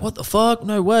like, what the fuck?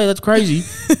 No way, that's crazy.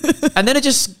 And then it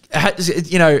just,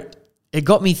 it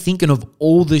got me thinking of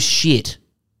all the shit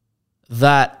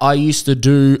that I used to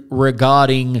do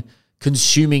regarding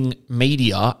consuming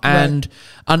media. And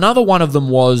another one of them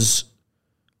was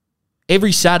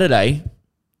every Saturday,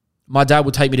 my dad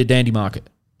would take me to Dandy Market.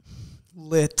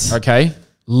 Lit. Okay?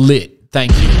 Lit.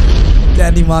 Thank you.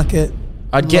 Dandy Market.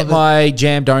 I'd get Love it. my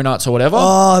jam donuts or whatever.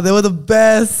 Oh, they were the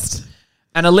best.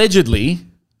 And allegedly,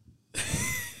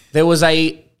 there was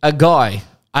a guy.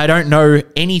 I don't know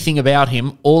anything about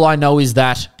him. All I know is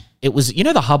that it was, you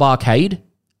know, the Hub Arcade?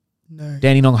 No.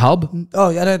 Dandenong Hub? Oh,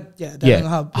 yeah. Dandy Yeah,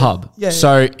 Hub. Hub. Yeah.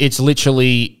 So it's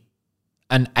literally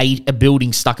a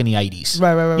building stuck in the 80s.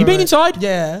 Right. You been inside?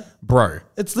 Yeah. Bro.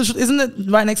 It's literally, isn't it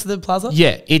right next to the plaza?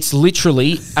 Yeah, it's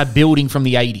literally a building from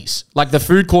the 80s. Like the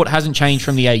food court hasn't changed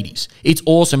from the 80s. It's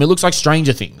awesome. It looks like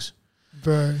Stranger Things.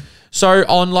 Bro. So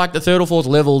on like the third or fourth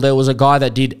level, there was a guy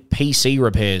that did PC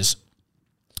repairs.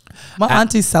 My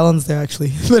auntie's salon's there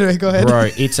actually. But anyway, go ahead.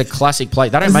 Bro, it's a classic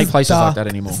place. They don't This make is places dark. like that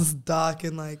anymore. This is dark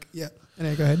and like, yeah.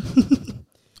 Anyway, go ahead.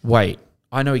 Wait,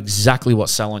 I know exactly what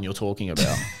salon you're talking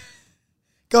about.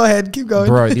 Go ahead. Keep going.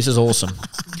 Bro, this is awesome.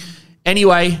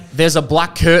 Anyway, there's a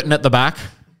black curtain at the back.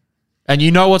 And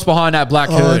you know what's behind that black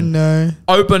Oh, curtain. no.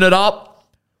 Open it up.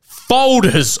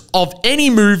 Folders of any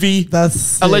movie, That's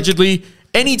sick. allegedly,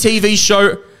 any TV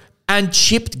show, and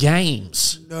chipped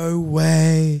games. No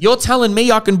way. You're telling me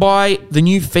I can buy the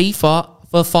new FIFA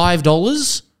for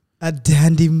 $5? At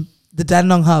the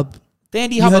Dandenong Hub.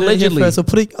 Dandy You Hub heard it here allegedly. first. So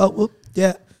putting,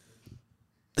 yeah.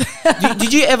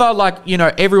 Did you ever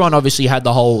everyone obviously had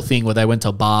the whole thing where they went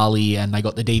to Bali and they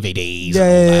got the DVDs and all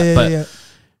that. Yeah, But yeah.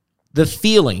 the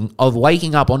feeling of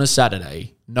waking up on a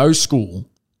Saturday, no school,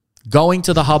 going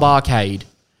to the Hub Arcade,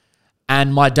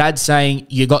 and my dad saying,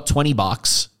 you got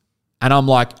 $20. And I'm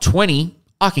like, 20?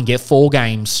 I can get 4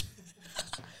 games.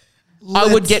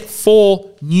 I would get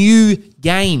 4 new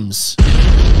games.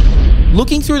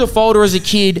 Looking through the folder as a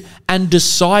kid and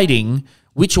deciding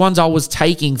which ones I was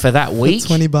taking for that week.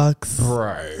 $20.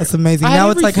 Bro. That's amazing. I had Now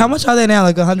it's like, everything. how much are they now?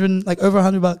 Like 100, like over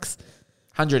 $100.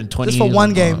 120 Just for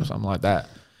one game. something like that.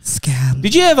 Scam.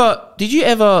 Did you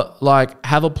ever like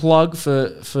have a plug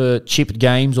for chipped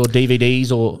games or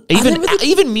DVDs or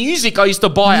even music? I used to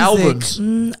buy albums.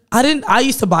 I didn't. I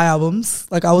used to buy albums.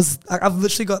 Like I've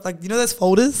literally got like, you know those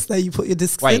folders that you put your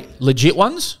discs in? Wait, legit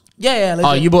ones? Yeah.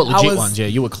 Oh, you bought I legit was ones. Yeah,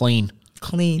 you were clean.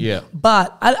 Clean. Yeah.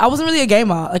 But I wasn't really a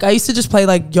gamer. Like I used to just play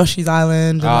like Yoshi's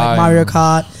Island and like Ah, Mario yeah.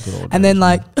 Kart. Good old And then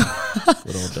like,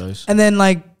 Good old days. and then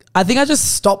like, I think I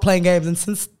just stopped playing games. And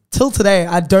since till today,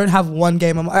 I don't have one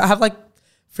game. I have like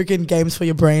freaking games for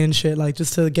your brain and shit. Like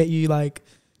just to get you like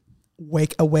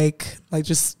awake, like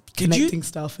just connecting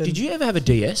stuff. And Did you ever have a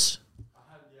DS?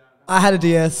 I had a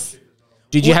DS.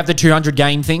 Did you have the 200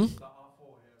 game thing?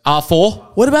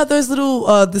 R4? What about those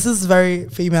little, this is very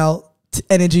female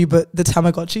energy, but the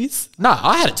Tamagotchis? No,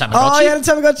 I had a Tamagotchi. Oh, you had a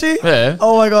Tamagotchi? Yeah.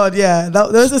 Oh my God, yeah.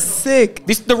 Those are sick.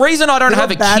 The reason I don't They have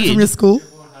got a banned from your kid. school?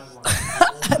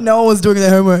 No one was doing their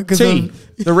homework. T,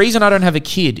 the reason I don't have a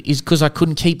kid is because I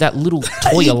couldn't keep that little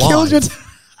toy you alive. killed your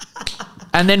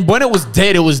And then when it was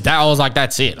dead, it was dead. I was like,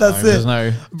 that's it. That's Like, it. There's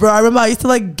no. Bro, I remember I used to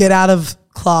like get out of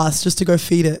class just to go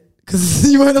feed it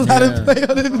because you weren't allowed Yeah. to play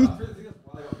on it.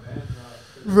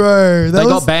 Bro, that They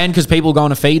was, got banned because people were going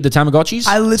to feed the Tamagotchis.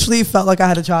 I literally felt like I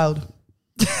had a child.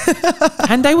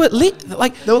 And they were lit.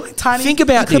 Like, They were like tiny. think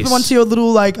about you clip this. them onto your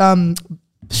little like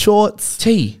shorts.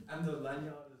 T.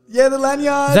 Yeah, the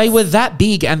lanyards. They were that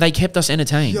big and they kept us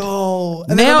entertained. Yo.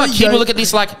 And then Now a remember kid will Yo- look at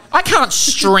this like, I can't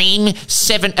stream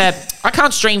I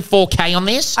can't stream 4K on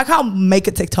this. I can't make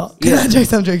a TikTok. Yeah.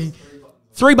 I'm joking.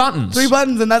 3 buttons. 3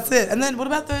 buttons and that's it. And then what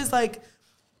about those like,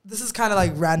 this is kind of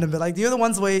like random, but like, do you know the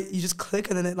ones where you just click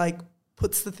and then it like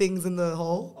puts the things in the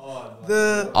hole?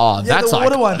 Oh, that's the like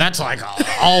water one. that's like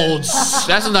old.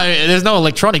 There's no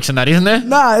electronics in that, isn't there?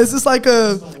 Nah, it's just like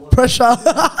a pressure.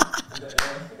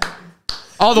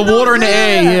 Oh, the water in the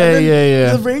air. And then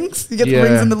Yeah. The rings, you get Yeah. the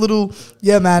rings and the little,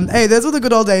 yeah, man. Hey, those were the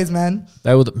good old days, man.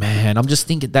 They were man. I'm just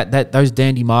thinking that those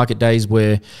Dandy Market days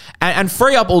where, and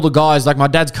free up all the guys. Like my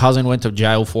dad's cousin went to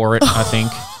jail for it. I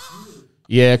think.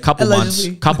 Yeah,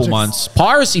 Allegedly. couple months.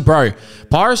 Piracy, bro.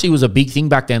 Piracy was a big thing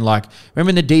back then. Like,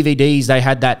 remember in the DVDs they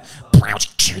had that.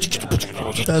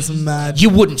 That's mad. You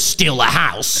wouldn't steal a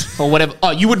house or whatever.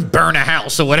 Oh, you wouldn't burn a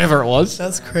house or whatever it was.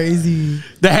 That's crazy.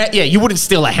 Yeah, you wouldn't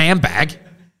steal a handbag.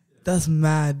 That's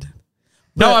mad.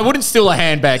 No, I wouldn't steal a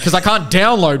handbag because I can't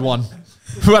download one.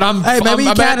 But maybe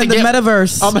you can in the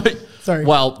metaverse. Sorry.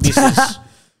 Well, this is,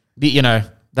 you know,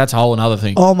 that's a whole another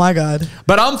thing. Oh my God.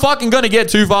 But I'm fucking going to get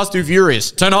Too Fast, Too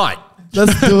Furious tonight.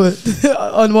 Let's do it.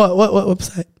 On what? What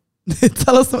website?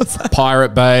 Tell us the website.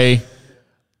 Pirate Bay.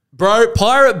 Bro,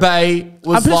 Pirate Bay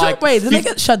was I'm pretty like... sure, wait, did they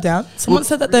get shut down? Someone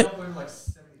said that they...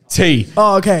 T.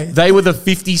 Oh, okay. They were the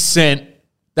 50 Cent.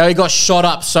 They got shot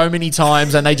up so many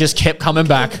times and they just kept coming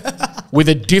back with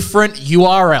a different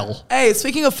URL. Hey,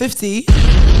 speaking of 50,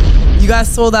 you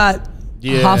guys saw that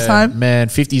halftime? Man,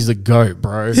 50's the GOAT,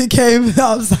 bro. He came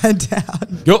upside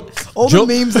down. Yup. All the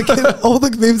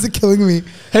memes are killing me.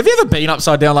 Have you ever been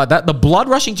upside down like that? The blood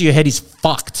rushing to your head is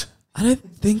fucked. I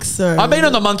don't think so. I've been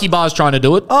on the monkey bars trying to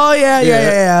do it. Oh,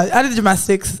 yeah. I did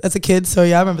gymnastics as a kid, so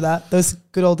yeah, I remember that. Those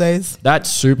good old days. That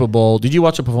Super Bowl. Did you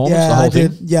watch a performance? Yeah, the whole I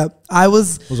did. thing? Yeah. I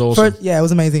was... It was awesome. it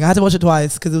was amazing. I had to watch it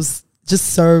twice because it was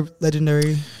just so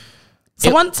legendary.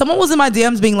 Someone was in my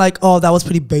DMs being like, oh, that was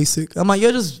pretty basic. I'm like,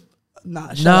 you're just...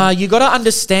 Nah, you got to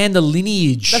understand the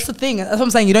lineage. That's the thing. That's what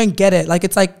I'm saying. You don't get it. Like,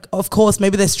 it's like, of course,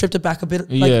 maybe they stripped it back a bit.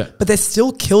 Like, but they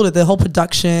still killed it. The whole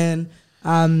production.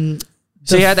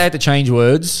 See how they had to change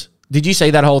words? Did you see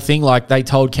that whole thing? Like, they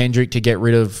told Kendrick to get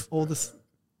rid of... all this.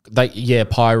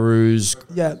 Pyrus,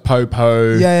 Yeah.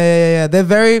 Popo. Yeah. They're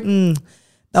very...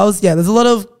 there's a lot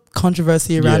of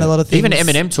controversy around a lot of things. Even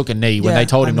Eminem took a knee when they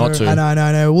told him not to. I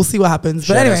know. We'll see what happens.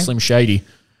 Shout but anyway. out Slim Shady.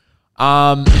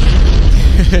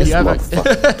 This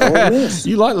motherfucker don't miss.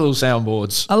 You like little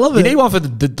soundboards. I love You it. need one for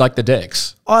the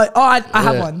decks. I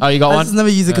have one. Oh, you got I one? just never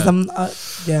use it because I'm...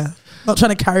 not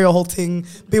trying to carry a whole thing.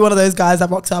 Be one of those guys that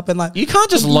rocks up and like... You can't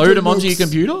just load them onto your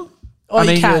computer? Oh,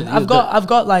 you can. I've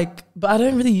got like... But I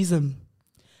don't really use them.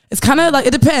 It's kind of like...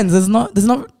 It depends. There's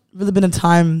not really been a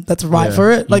time that's right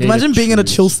for it. Like, need imagine to being in a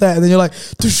choose. chill set and then you're like...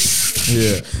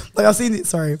 Yeah. Like, I've seen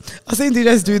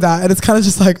DJs do that and it's kind of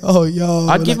just like, oh, yo.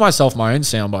 I'd give myself my own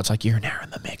sound bites. Like, you're now in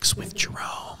the mix with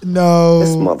Jerome. No. This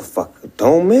motherfucker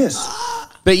don't miss.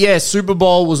 But yeah, Super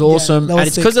Bowl was awesome. that was And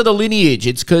it's sick. because of the lineage.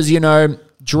 It's because, you know,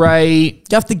 Dre... You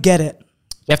have to get it.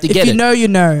 You have to If get you it. know, you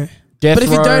know. Death But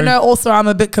if you Row. don't know, also, I'm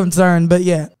a bit concerned. But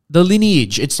yeah. The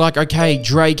lineage. It's like, okay,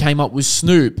 Dre came up with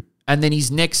Snoop. And then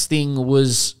his next thing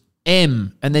was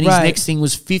M. And then his Right. next thing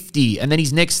was 50. And then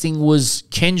his next thing was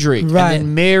Kendrick. Right. And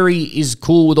then Mary is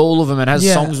cool with all of them and has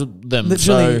songs with them.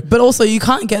 Literally. So But also, you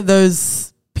can't get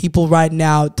those people right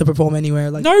now to perform anywhere.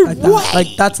 Like, No like that. way. Like,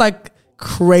 that's like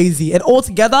crazy. And all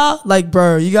together, like,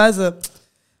 bro, you guys are...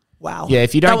 Wow. yeah,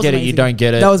 if you That don't was get it, you amazing. don't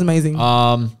get it. That was amazing.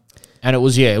 And it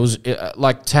was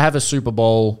like to have a Super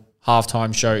Bowl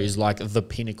halftime show is like the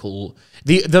pinnacle.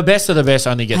 The best of the best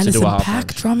only get to do a Anderson halftime.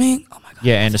 .Paak drumming. Oh my God.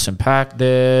 Yeah, Anderson .Paak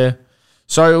there.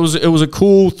 So it was a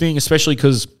cool thing, especially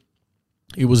because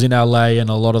it was in LA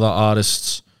and a lot of the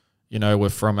artists, you know, were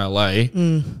from LA.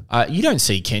 You don't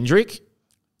see Kendrick.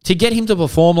 To get him to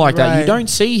perform like that, you Right. don't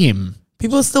see him.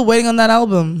 People are still waiting on that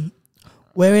album.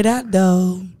 Where it at,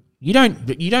 though? You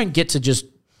don't get to just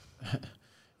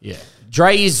yeah.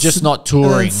 Dre is just not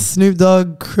touring. Snoop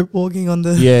Dogg crip walking on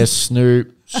the... Yeah,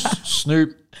 Snoop.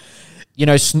 Snoop. You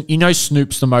know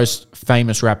Snoop's the most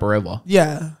famous rapper ever.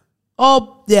 Yeah.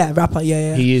 Oh, yeah, rapper.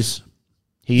 Yeah. He is.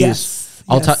 He Yes, is.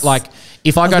 I'll yes. like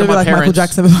if I I was go to gonna be my like parents. Michael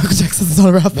Jackson, but Michael Jackson's not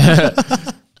a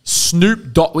rapper.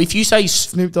 Snoop Dogg. If you say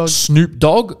Snoop Dogg. Snoop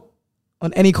Dogg,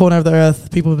 On any corner of the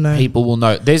earth, people know. people will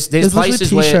know. There's There's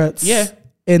places literally where T-shirts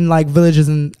in like villages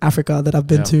in Africa that I've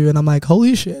been to, and I'm like,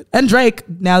 holy shit. And Drake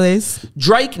nowadays,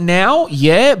 Drake now,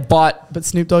 but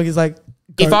Snoop Dogg is like,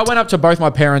 if I goat. went up to both my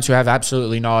parents who have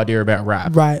absolutely no idea about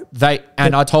rap, Right.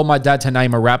 I told my dad to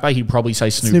name a rapper, he'd probably say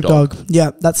Snoop Dogg.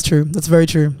 Yeah, that's true. That's very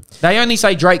true. They only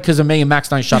say Drake because of me and Max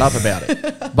don't shut up about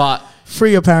it. But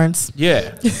Free your parents.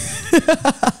 yeah.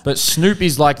 But Snoop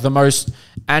is like the most,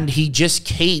 and he just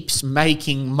keeps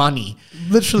making money.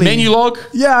 Literally. Menu log?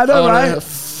 Yeah, I know, right?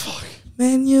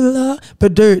 Man, you love.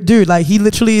 But dude, like he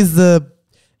literally is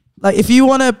like if you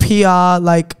want a PR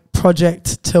like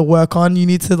project to work on, you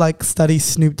need to like study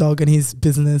Snoop Dogg and his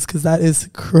business because that is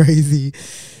crazy,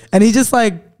 and he just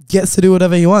like gets to do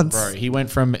whatever he wants. Bro, he went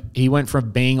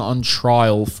from being on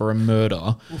trial for a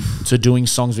murder to doing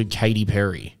songs with Katy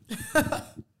Perry.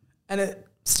 And it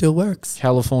still works.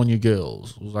 California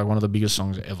Girls was like one of the biggest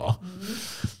songs ever.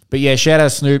 But yeah, shout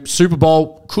out Snoop. Super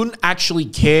Bowl, couldn't actually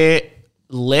care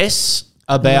less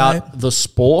about Right. the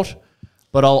sport,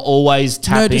 but I'll always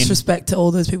tap No in. disrespect to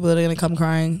all those people that are gonna come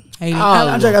crying, hating. Oh,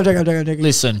 I'm joking.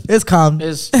 Listen, It's calm.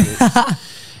 there's,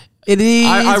 It is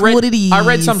I read, what it is. I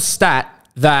read some stat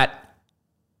that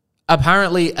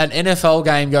apparently an NFL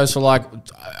game goes for like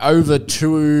over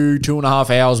 2.5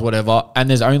 hours, whatever, and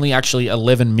there's only actually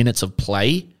 11 minutes of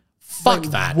play. Fuck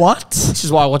that. What? This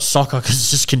is why I watch soccer, because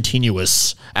it's just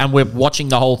continuous and we're watching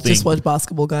the whole thing. Just watch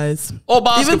basketball, guys. Or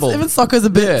basketball. Even soccer's a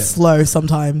bit slow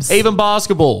sometimes. Even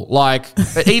basketball. Like,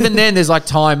 even then there's like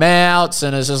timeouts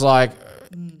and it's just like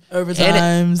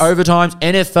Overtimes. Overtimes.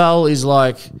 NFL is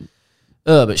like,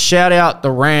 but shout out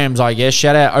the Rams, I guess.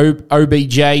 Shout out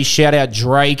OBJ. Shout out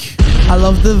Drake. I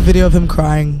love the video of him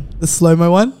crying. The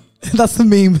slow-mo one. That's the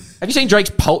meme. Have you seen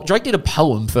Drake's poem? Drake did a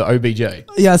poem for OBJ.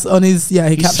 Yes, on his, he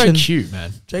He's captioned. so cute,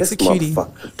 man. Drake's This a cutie.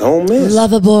 motherfucker don't miss.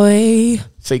 Lover boy.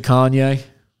 See Kanye.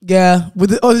 Yeah.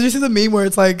 Did you see the meme where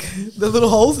it's like the little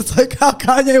holes? It's like how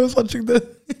Kanye was watching the...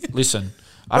 Listen,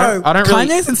 I don't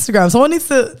Kanye's really... Instagram. Someone needs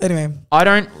to... Anyway. I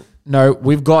don't know.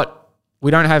 We don't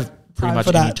have pretty Time much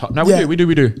for any that. time. No, Yeah. we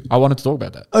do. I wanted to talk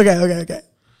about that. Okay.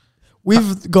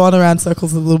 We've gone around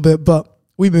circles a little bit, but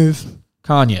we move.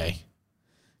 Kanye.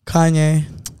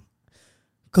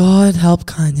 God help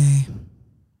Kanye.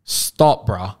 Stop,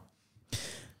 bruh.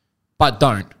 But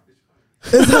don't.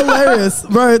 It's hilarious.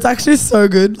 Bro, it's actually so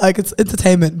good. Like, it's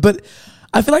entertainment. But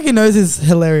I feel like he knows it's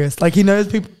hilarious. Like, he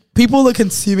knows people are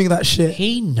consuming that shit.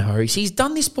 He knows. He's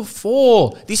done this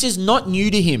before. This is not new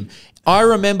to him. I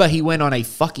remember he went on a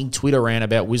fucking Twitter rant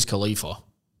about Wiz Khalifa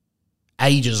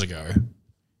ages ago.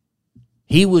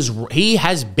 He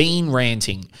has been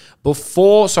ranting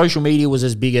before social media was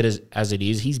as big as it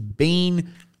is. He's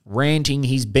been ranting.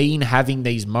 He's been having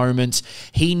these moments.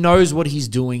 He knows what he's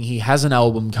doing. He has an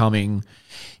album coming.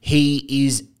 He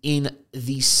is in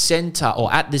the center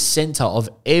or at the center of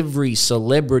every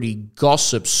celebrity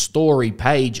gossip story,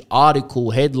 page,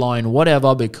 article, headline,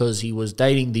 whatever, because he was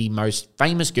dating the most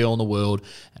famous girl in the world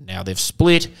and now they've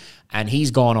split and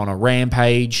he's gone on a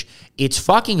rampage. It's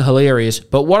fucking hilarious.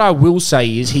 But what I will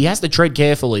say is he has to tread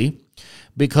carefully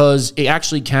because it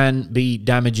actually can be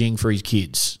damaging for his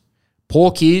kids.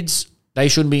 Poor kids, they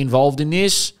shouldn't be involved in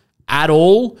this at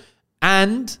all.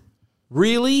 And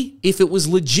really, if it was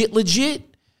legit,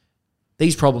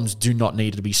 these problems do not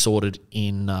need to be sorted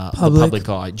in the public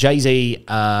eye. Jay-Z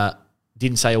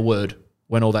didn't say a word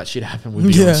when all that shit happened with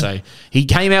Beyonce. He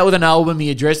came out with an album,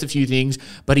 he addressed a few things,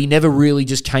 but he never really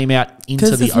just came out into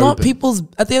the open. Because it's not people's...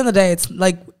 At the end of the day, it's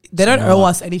like they don't owe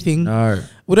us anything. No.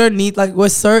 We don't need... Like, we're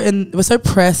so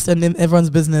pressed and in everyone's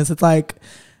business. It's like...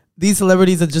 These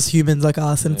celebrities are just humans like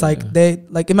us. And it's like, they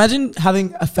like, imagine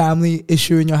having a family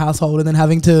issue in your household and then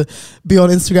having to be on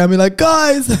Instagram and be like,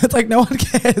 guys, it's like, no one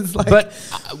cares. Like, but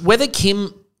whether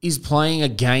Kim is playing a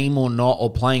game or not, or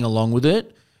playing along with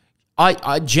it,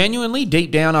 I genuinely,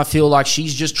 deep down, I feel like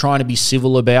she's just trying to be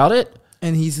civil about it.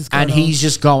 And he's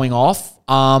just going off.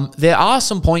 There are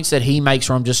some points that he makes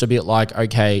where I'm just a bit like,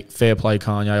 okay, fair play,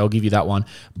 Kanye, I'll give you that one.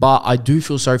 But I do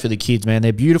feel sorry for the kids, man.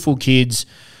 They're beautiful kids.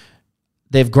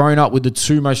 They've grown up with the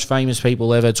two most famous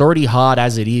people ever. It's already hard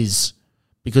as it is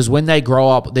because when they grow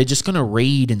up, they're just going to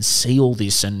read and see all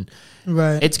this and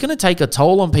it's going to take a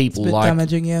toll on people. It's a bit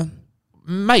damaging, yeah.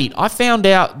 Mate, I found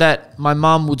out that my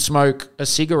mum would smoke a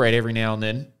cigarette every now and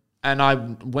then and I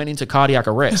went into cardiac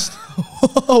arrest.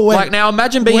 Like, now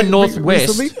imagine being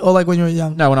Northwest. Recently? Or like when you were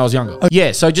young? No, when I was younger. Okay.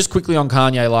 Yeah, so just quickly on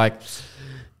Kanye, like...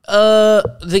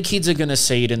 the kids are going to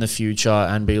see it in the future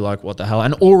and be like, what the hell?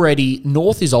 And already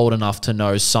North is old enough to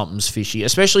know something's fishy,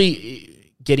 especially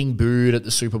getting booed at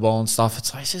the Super Bowl and stuff.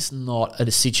 It's like, it's just not a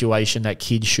situation that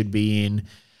kids should be in.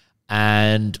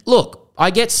 And look,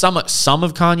 I get some of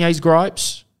Kanye's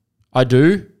gripes. I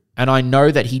do. And I know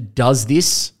that he does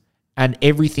this and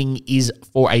everything is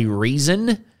for a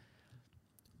reason.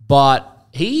 But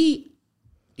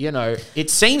it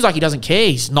seems like he doesn't care.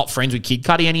 He's not friends with Kid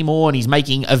Cudi anymore and he's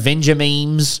making Avenger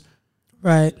memes.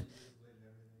 Right.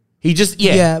 He just,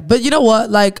 Yeah, but you know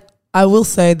what? Like, I will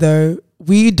say, though,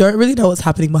 we don't really know what's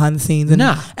happening behind the scenes. And,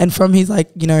 and from his,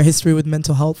 like, history with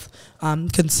mental health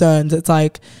concerns, it's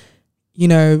like,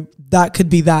 that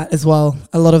could be that as well.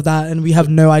 A lot of that. And we have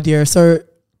no idea. So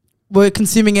we're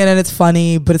consuming it and it's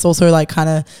funny, but it's also like kind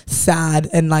of sad.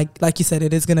 And like you said,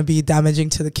 it is going to be damaging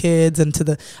to the kids and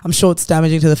I'm sure it's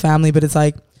damaging to the family, but it's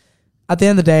like, at the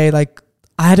end of the day, like,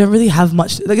 I don't really have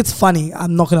much, like, it's funny.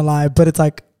 I'm not going to lie, but it's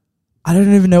like, I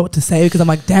don't even know what to say because I'm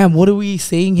like, damn, what are we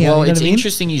seeing here? Well, it's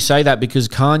interesting you say that because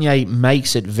Kanye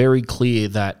makes it very clear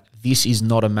that this is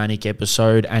not a manic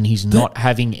episode and he's not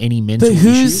having any mental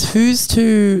issues. But who's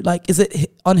to, like, is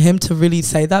it on him to really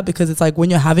say that? Because it's like,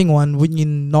 when you're having one, wouldn't you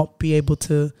not be able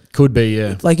to? Could be,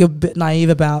 yeah. Like, you're a bit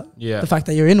naive about the fact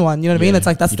that you're in one. You know what I mean? It's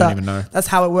like, don't even know. That's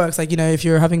how it works. Like, if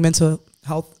you're having mental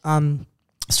health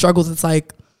struggles, it's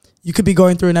like, you could be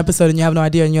going through an episode and you have no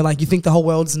idea and you're like, you think the whole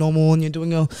world's normal and you're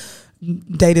doing your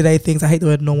day-to-day things. I hate the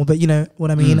word normal, but you know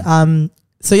what I mean?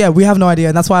 So yeah, we have no idea.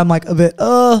 And that's why I'm like a bit,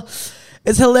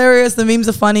 It's hilarious. The memes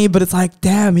are funny, but it's like,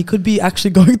 damn, he could be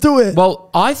actually going through it. Well,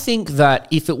 I think that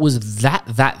if it was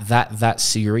that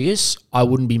serious, I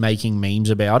wouldn't be making memes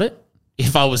about it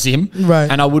if I was him. Right.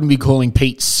 And I wouldn't be calling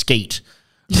Pete Skeet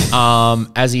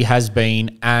as he has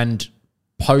been and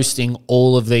posting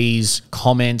all of these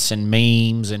comments and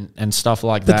memes and stuff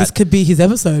like But that. this could be his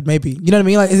episode, maybe. You know what I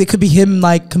mean? Like, it could be him,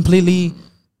 like, completely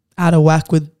out of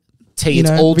whack with, It's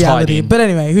all reality. tied in. But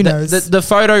anyway, who knows? The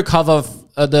photo cover,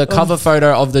 the cover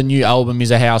photo of the new album is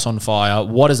a house on fire.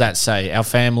 What does that say? Our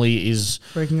family is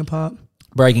Breaking apart.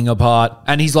 breaking apart.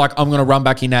 And he's like, I'm going to run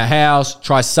back in that house,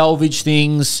 try salvage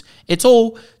things. It's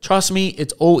all, trust me,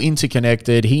 it's all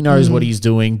interconnected. He knows what he's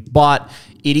doing, but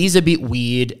it is a bit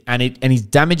weird and he's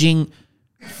damaging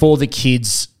for the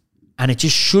kids and it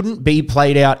just shouldn't be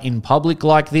played out in public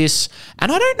like this.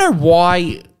 And I don't know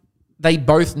why they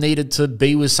both needed to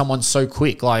be with someone so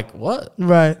quick. Like, what?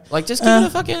 Right. Like, just give it a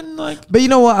fucking, like... But you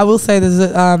know what? I will say there's a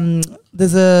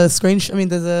screenshot. I mean,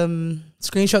 there's a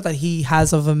screenshot that he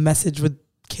has of a message with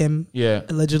Kim. Yeah.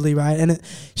 Allegedly, right? And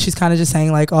she's kind of just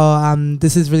saying like, oh,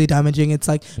 this is really damaging. It's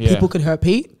like people could hurt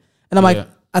Pete. And I'm like, Yeah.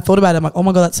 I thought about it. I'm like, oh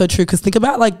my God, that's so true. Because think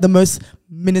about like the most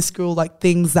minuscule like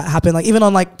things that happen. Like even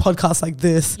on like podcasts like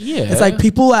this. Yeah. It's like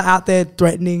people are out there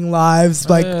threatening lives.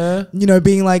 Like, you know,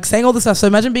 being like saying all this stuff. So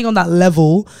imagine being on that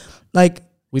level. Like.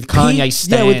 With Kanye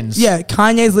stans.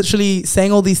 Kanye's literally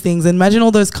saying all these things. And imagine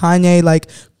all those Kanye like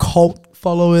cult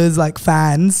followers, like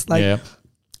fans. Like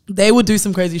they would do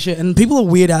some crazy shit. And people are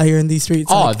weird out here in these streets.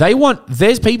 Oh, like,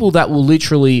 there's people that will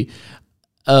literally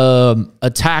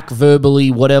attack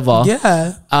verbally, whatever.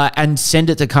 Yeah. And send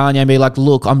it to Kanye and be like,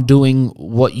 look, I'm doing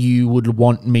what you would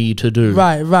want me to do.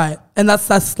 Right. And that's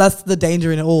the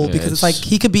danger in it all, because it's like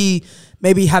he could be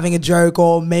maybe having a joke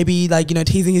or maybe like, you know,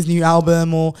 teasing his new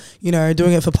album or, you know,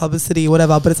 doing it for publicity or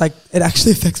whatever, but it's like it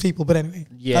actually affects people. But anyway,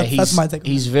 that's my take.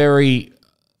 He's very...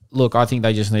 Look, I think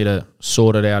they just need to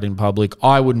sort it out in public.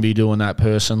 I wouldn't be doing that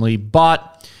personally,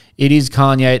 but it is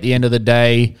Kanye at the end of the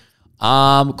day.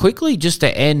 Quickly, just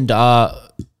to end,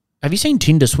 have you seen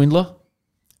Tinder Swindler?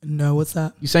 No, what's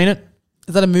that? You seen it?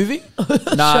 Is that a movie?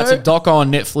 Nah, it's a doco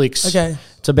on Netflix. Okay.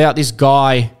 It's about this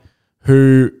guy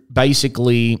who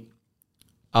basically,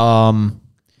 he's on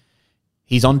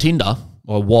Tinder,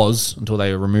 or was until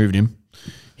they removed him.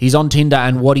 He's on Tinder,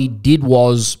 and what he did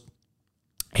was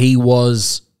he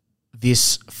was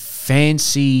this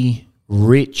fancy,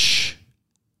 rich,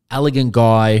 elegant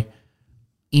guy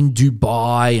in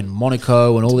Dubai and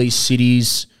Monaco and all these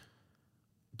cities,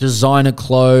 designer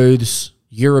clothes,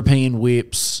 European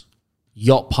whips,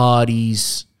 yacht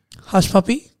parties. Hush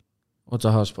Puppy? What's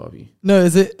a hush puppy? No,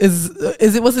 is it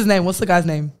what's his name? What's the guy's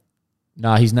name?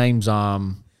 Nah, his name's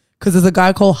Because there's a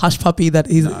guy called Hush Puppy that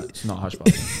he's. no, it's not hush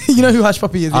puppy. You know who Hush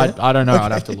Puppy is? Yeah? I don't know.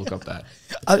 I'd have to look up that.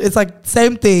 It's like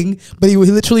same thing, but he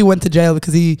literally went to jail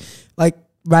because he like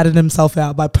ratted himself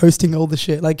out by posting all the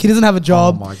shit. Like he doesn't have a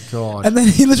job. Oh my God. And then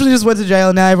he literally just went to jail.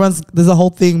 And now there's a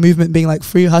whole movement being like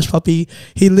free Hush Puppy.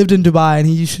 He lived in Dubai and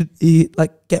he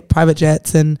like get private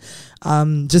jets and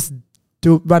just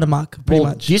run amok pretty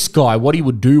much. This guy, what he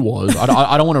would do was,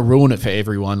 I don't want to ruin it for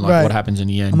everyone, like Right. what happens in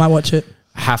the end. I might watch it.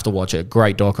 Have to watch it.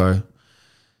 Great doco.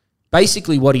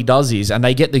 Basically what he does is, and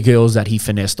they get the girls that he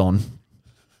finessed on.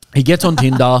 He gets on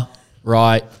Tinder,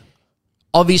 right?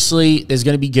 Obviously, there's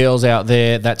going to be girls out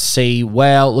there that see,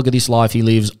 wow, look at this life he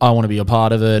lives. I want to be a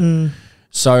part of it.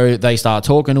 So they start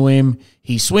talking to him.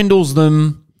 He swindles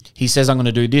them. He says, I'm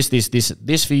going to do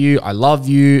this for you. I love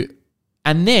you.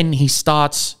 And then he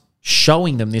starts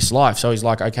showing them this life. So he's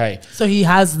like, okay. So he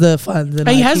has the funds. And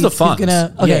He like, has the funds.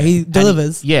 He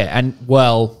delivers.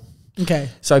 Okay.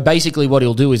 So basically what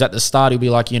he'll do is at the start, he'll be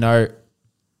like, you know,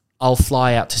 I'll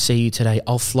fly out to see you today.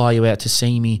 I'll fly you out to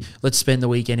see me. Let's spend the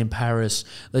weekend in Paris.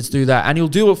 Let's do that. And he'll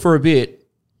do it for a bit.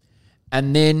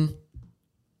 And then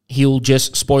he'll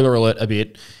just, spoiler alert a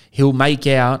bit, he'll make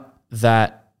out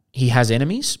that he has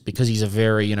enemies because he's a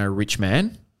very, you know, rich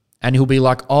man. And he'll be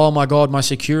like, oh my God, my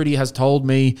security has told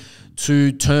me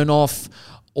to turn off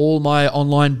all my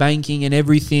online banking and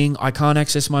everything. I can't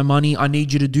access my money. I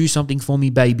need you to do something for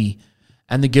me, baby.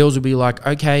 And the girls will be like,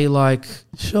 okay, like,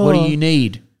 Sure. what do you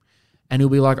need? And he'll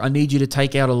be like, I need you to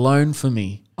take out a loan for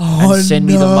me Oh, and send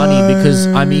me the money because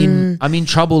no. I'm in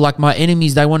trouble. Like my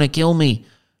enemies, they want to kill me.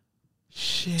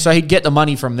 Shit. So he'd get the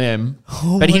money from them,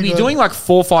 Oh but my he'd be God. doing like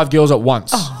 4 or 5 girls at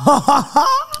once. All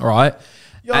right.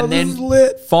 Yo, and this then is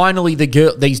lit. finally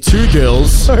these 2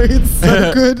 girls, Sorry, it's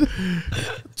so good.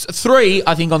 3,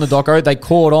 I think on the doco, they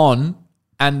caught on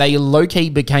and they low-key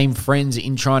became friends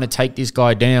in trying to take this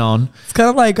guy down. It's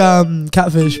kind of like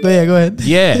Catfish, but yeah, go ahead.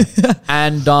 Yeah.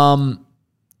 And I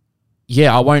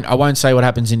won't say what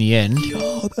happens in the end.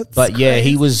 Oh, that's But yeah,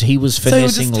 he was so he would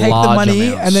finessing just take large the money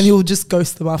amounts. and then he would just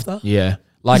ghost them after. yeah,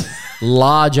 like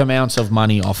large amounts of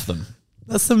money off them.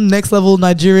 That's some next level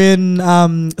Nigerian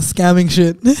scamming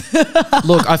shit.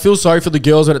 Look, I feel sorry for the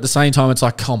girls, but at the same time, it's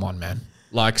like, come on, man.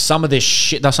 Like some of this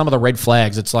shit, some of the red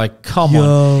flags. It's like, come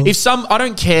on. If I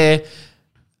don't care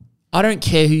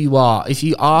who you are. If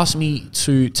you ask me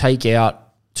to take out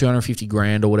 250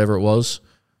 grand or whatever it was,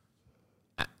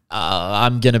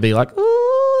 I'm gonna be like,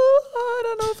 I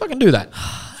don't know if I can do that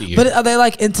for you. But are they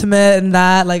like intimate and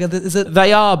that? Like, is it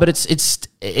They are, but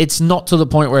it's not to the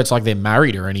point where it's like they're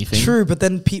married or anything. true? But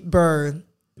then, bro,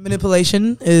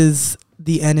 manipulation is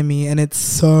the enemy, and it's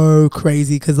so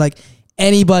crazy because like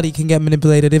anybody can get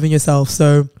manipulated, even yourself.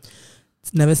 So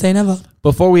it's never say never.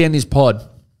 Before we end this pod,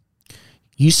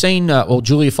 you seen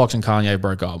Julia Fox and Kanye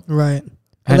broke up. Right.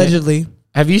 And Allegedly.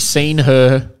 Have you seen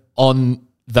her on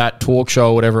that talk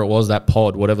show, whatever it was, that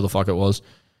pod, whatever the fuck it was,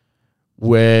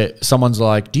 where someone's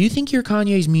like, "Do you think you're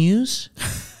Kanye's muse?"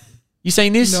 You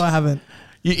seen this? No, I haven't.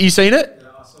 You seen it? Yeah,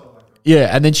 I saw it.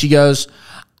 Yeah, and then she goes,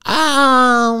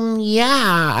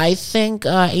 yeah, I think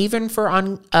even for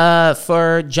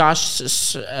Josh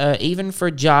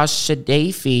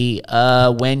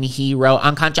Sadafi, when he wrote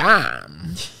Uncut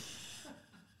Gems,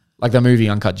 like the movie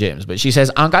Uncut Gems, but she says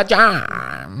Uncut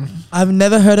Gems. I've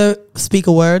never heard her speak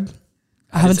a word.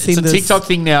 I haven't seen It's a this. TikTok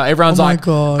thing now. Everyone's Oh my like,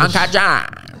 gosh. Uncut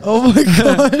Gems. Oh my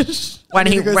gosh.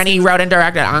 When he wrote and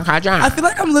directed Uncut Gems. I feel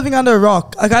like I'm living under a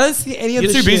rock. Like I don't see any of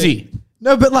You're this too shit. busy.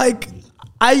 No, but like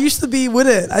I used to be with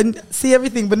it. I see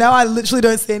everything, but now I literally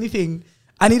don't see anything.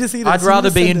 I need to see this. I'd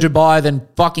rather be in Dubai than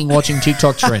fucking watching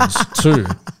TikTok trends too.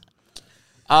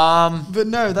 But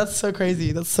no, that's so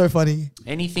crazy. That's so funny.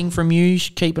 Anything from you?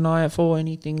 Keep an eye out for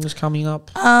anything that's coming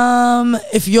up.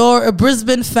 If you're a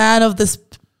Brisbane fan of this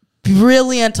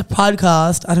brilliant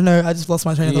podcast, I don't know, I just lost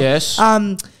my train of thought. Yes.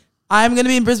 I'm gonna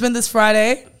be in Brisbane this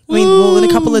Friday. I mean, well, in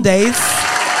a couple of days.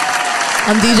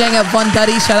 I'm DJing at Von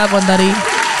Duddy. Shout out Von Duddy.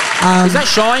 Is that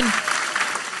Shine?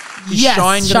 Is Yes,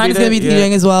 Shine's going to be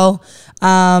DJing as well.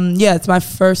 Yeah, it's my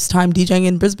first time DJing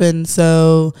in Brisbane.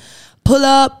 So pull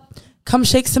up, come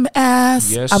shake some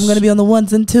ass. Yes. I'm going to be on the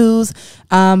ones and twos.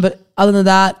 But other than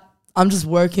that, I'm just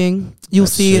working. You'll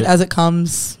That's see it it. as it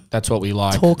comes. That's what we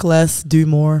like. Talk less, do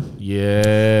more.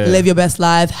 Yeah. Live your best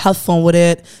life. Have fun with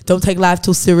it. Don't take life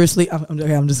too seriously.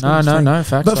 I'm just No, saying. facts.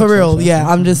 But for facts, real, facts, yeah,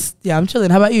 facts. I'm chilling.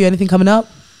 How about you? Anything coming up?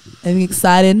 Anything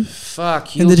exciting?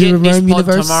 Fuck, in you'll the get this Jerome pod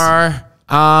universe?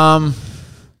 tomorrow.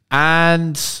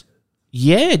 And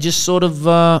yeah, just sort of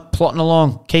plotting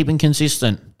along, keeping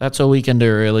consistent. That's all we can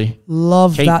do, really.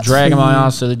 Love Keep that. dragging for my you.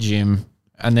 ass to the gym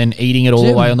and then eating it all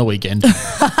Gym. away on the weekend,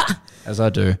 as I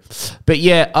do. But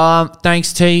yeah,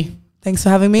 thanks T. Thanks for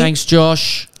having me. Thanks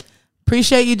Josh.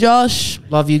 Appreciate you, Josh.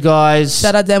 Love you guys.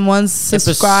 Shout out them ones.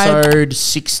 Subscribe. Episode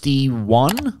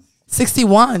 61.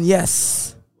 61,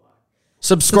 yes.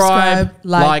 Subscribe,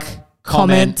 like,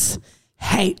 comment.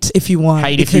 Hate if you want.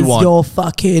 Hate if you want. Because you're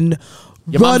fucking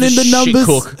Your mum's running a the shit numbers.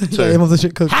 cook, Yeah, too. your mum's a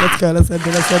shit cook. Let's go. Let's end it.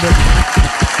 Let's end it.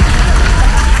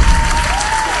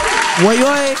 Woi,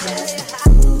 woi.